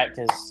doing that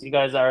because you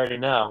guys already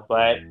know.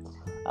 But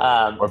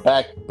we're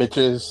back,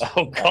 bitches.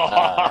 Oh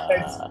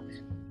God.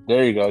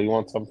 There you go. You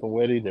want something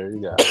witty? There you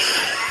go.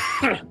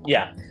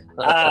 Yeah.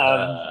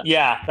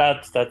 Yeah,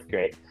 that's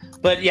great.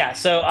 But yeah,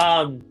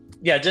 so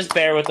yeah, just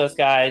bear with us,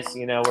 guys.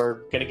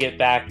 We're gonna get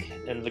back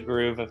in the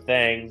groove of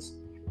things.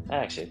 I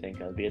actually think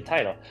that would be a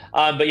title.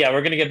 But yeah,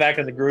 we're gonna get back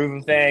in the groove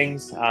of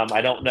things.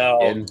 I don't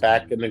know.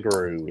 Back in the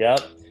groove.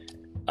 Yep.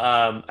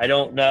 I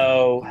don't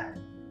know.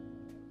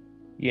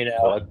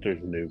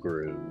 Collector's new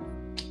groove.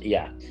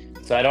 Yeah.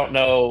 So I don't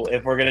know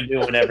if we're gonna do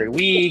one every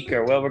week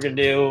or what we're gonna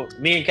do.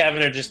 Me and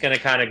Kevin are just gonna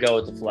kind of go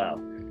with the flow.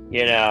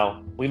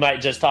 We might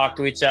just talk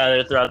to each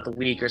other throughout the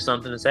week or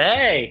something and say,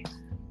 hey,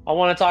 I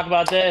want to talk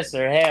about this,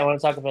 or hey, I want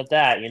to talk about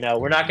that.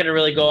 We're not going to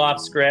really go off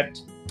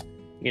script,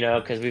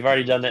 because we've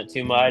already done that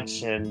too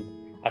much. And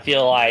I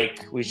feel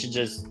like we should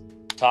just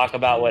talk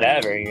about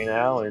whatever,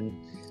 and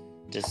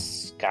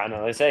just kind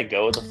of, like I say,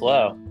 go with the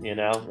flow,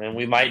 and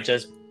we might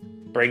just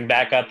bring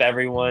back up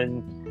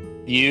everyone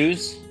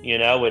views,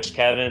 which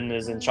Kevin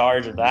is in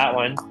charge of that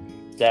one.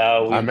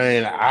 So I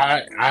mean,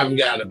 I've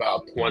got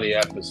about 20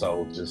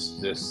 episodes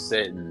just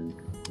sitting,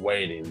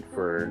 waiting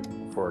for it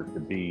to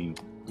be,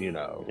 made.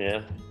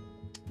 Yeah.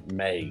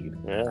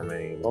 I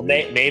mean, well,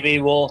 maybe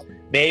we'll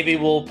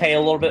pay a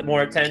little bit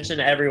more attention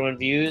to everyone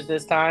views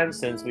this time,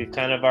 since we've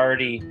kind of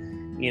already,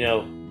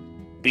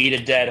 beat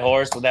a dead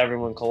horse with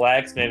everyone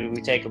collects. Maybe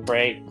we take a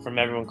break from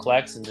everyone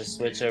collects and just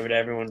switch over to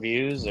everyone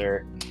views,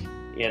 or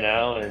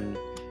and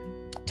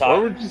talk.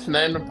 Or we just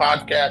name the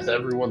podcast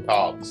 "Everyone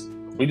Talks."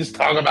 We just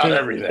talk about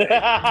everything.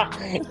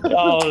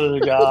 Oh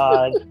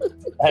God,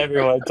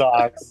 everyone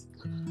talks.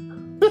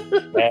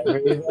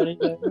 Everybody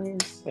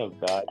knows. Oh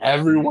God.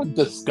 Everyone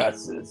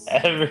discusses.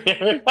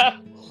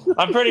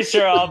 I'm pretty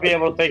sure I'll be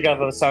able to think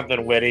of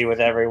something witty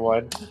with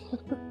everyone.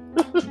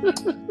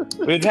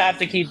 We'd have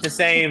to keep the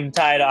same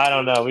title. I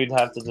don't know. We'd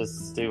have to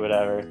just do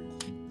whatever.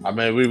 I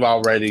mean, we've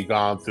already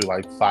gone through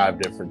like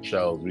 5 different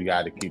shows. We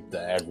got to keep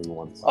the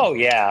everyone. Oh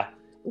yeah.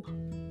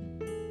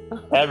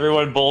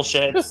 Everyone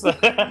bullshits.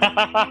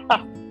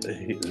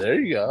 There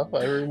you go.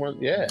 Everyone,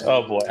 yeah.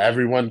 Oh boy.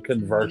 Everyone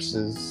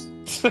converses.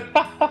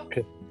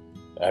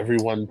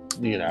 Everyone,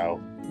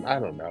 I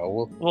don't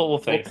know. We'll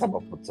come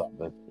up with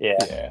something.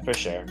 Yeah, for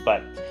sure.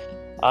 But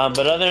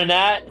other than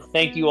that,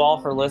 thank you all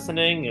for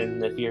listening.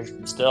 And if you're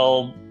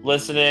still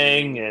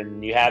listening,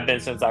 and you have been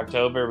since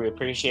October, we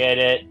appreciate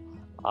it.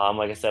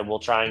 Like I said, we'll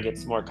try and get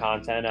some more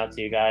content out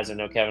to you guys. I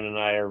know Kevin and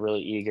I are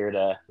really eager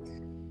to,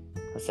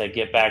 let's say,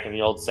 get back in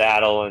the old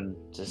saddle and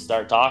just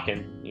start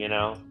talking.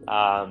 It's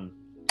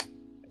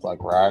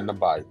like riding a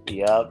bike.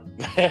 Yep.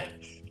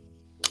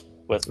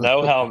 With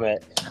no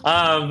helmet.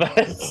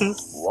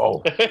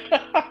 Whoa.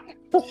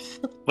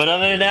 But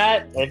other than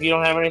that, if you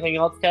don't have anything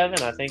else,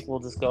 Kevin, I think we'll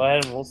just go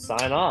ahead and we'll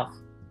sign off.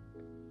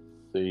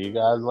 See you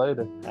guys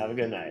later. Have a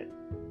good night.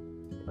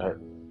 All right.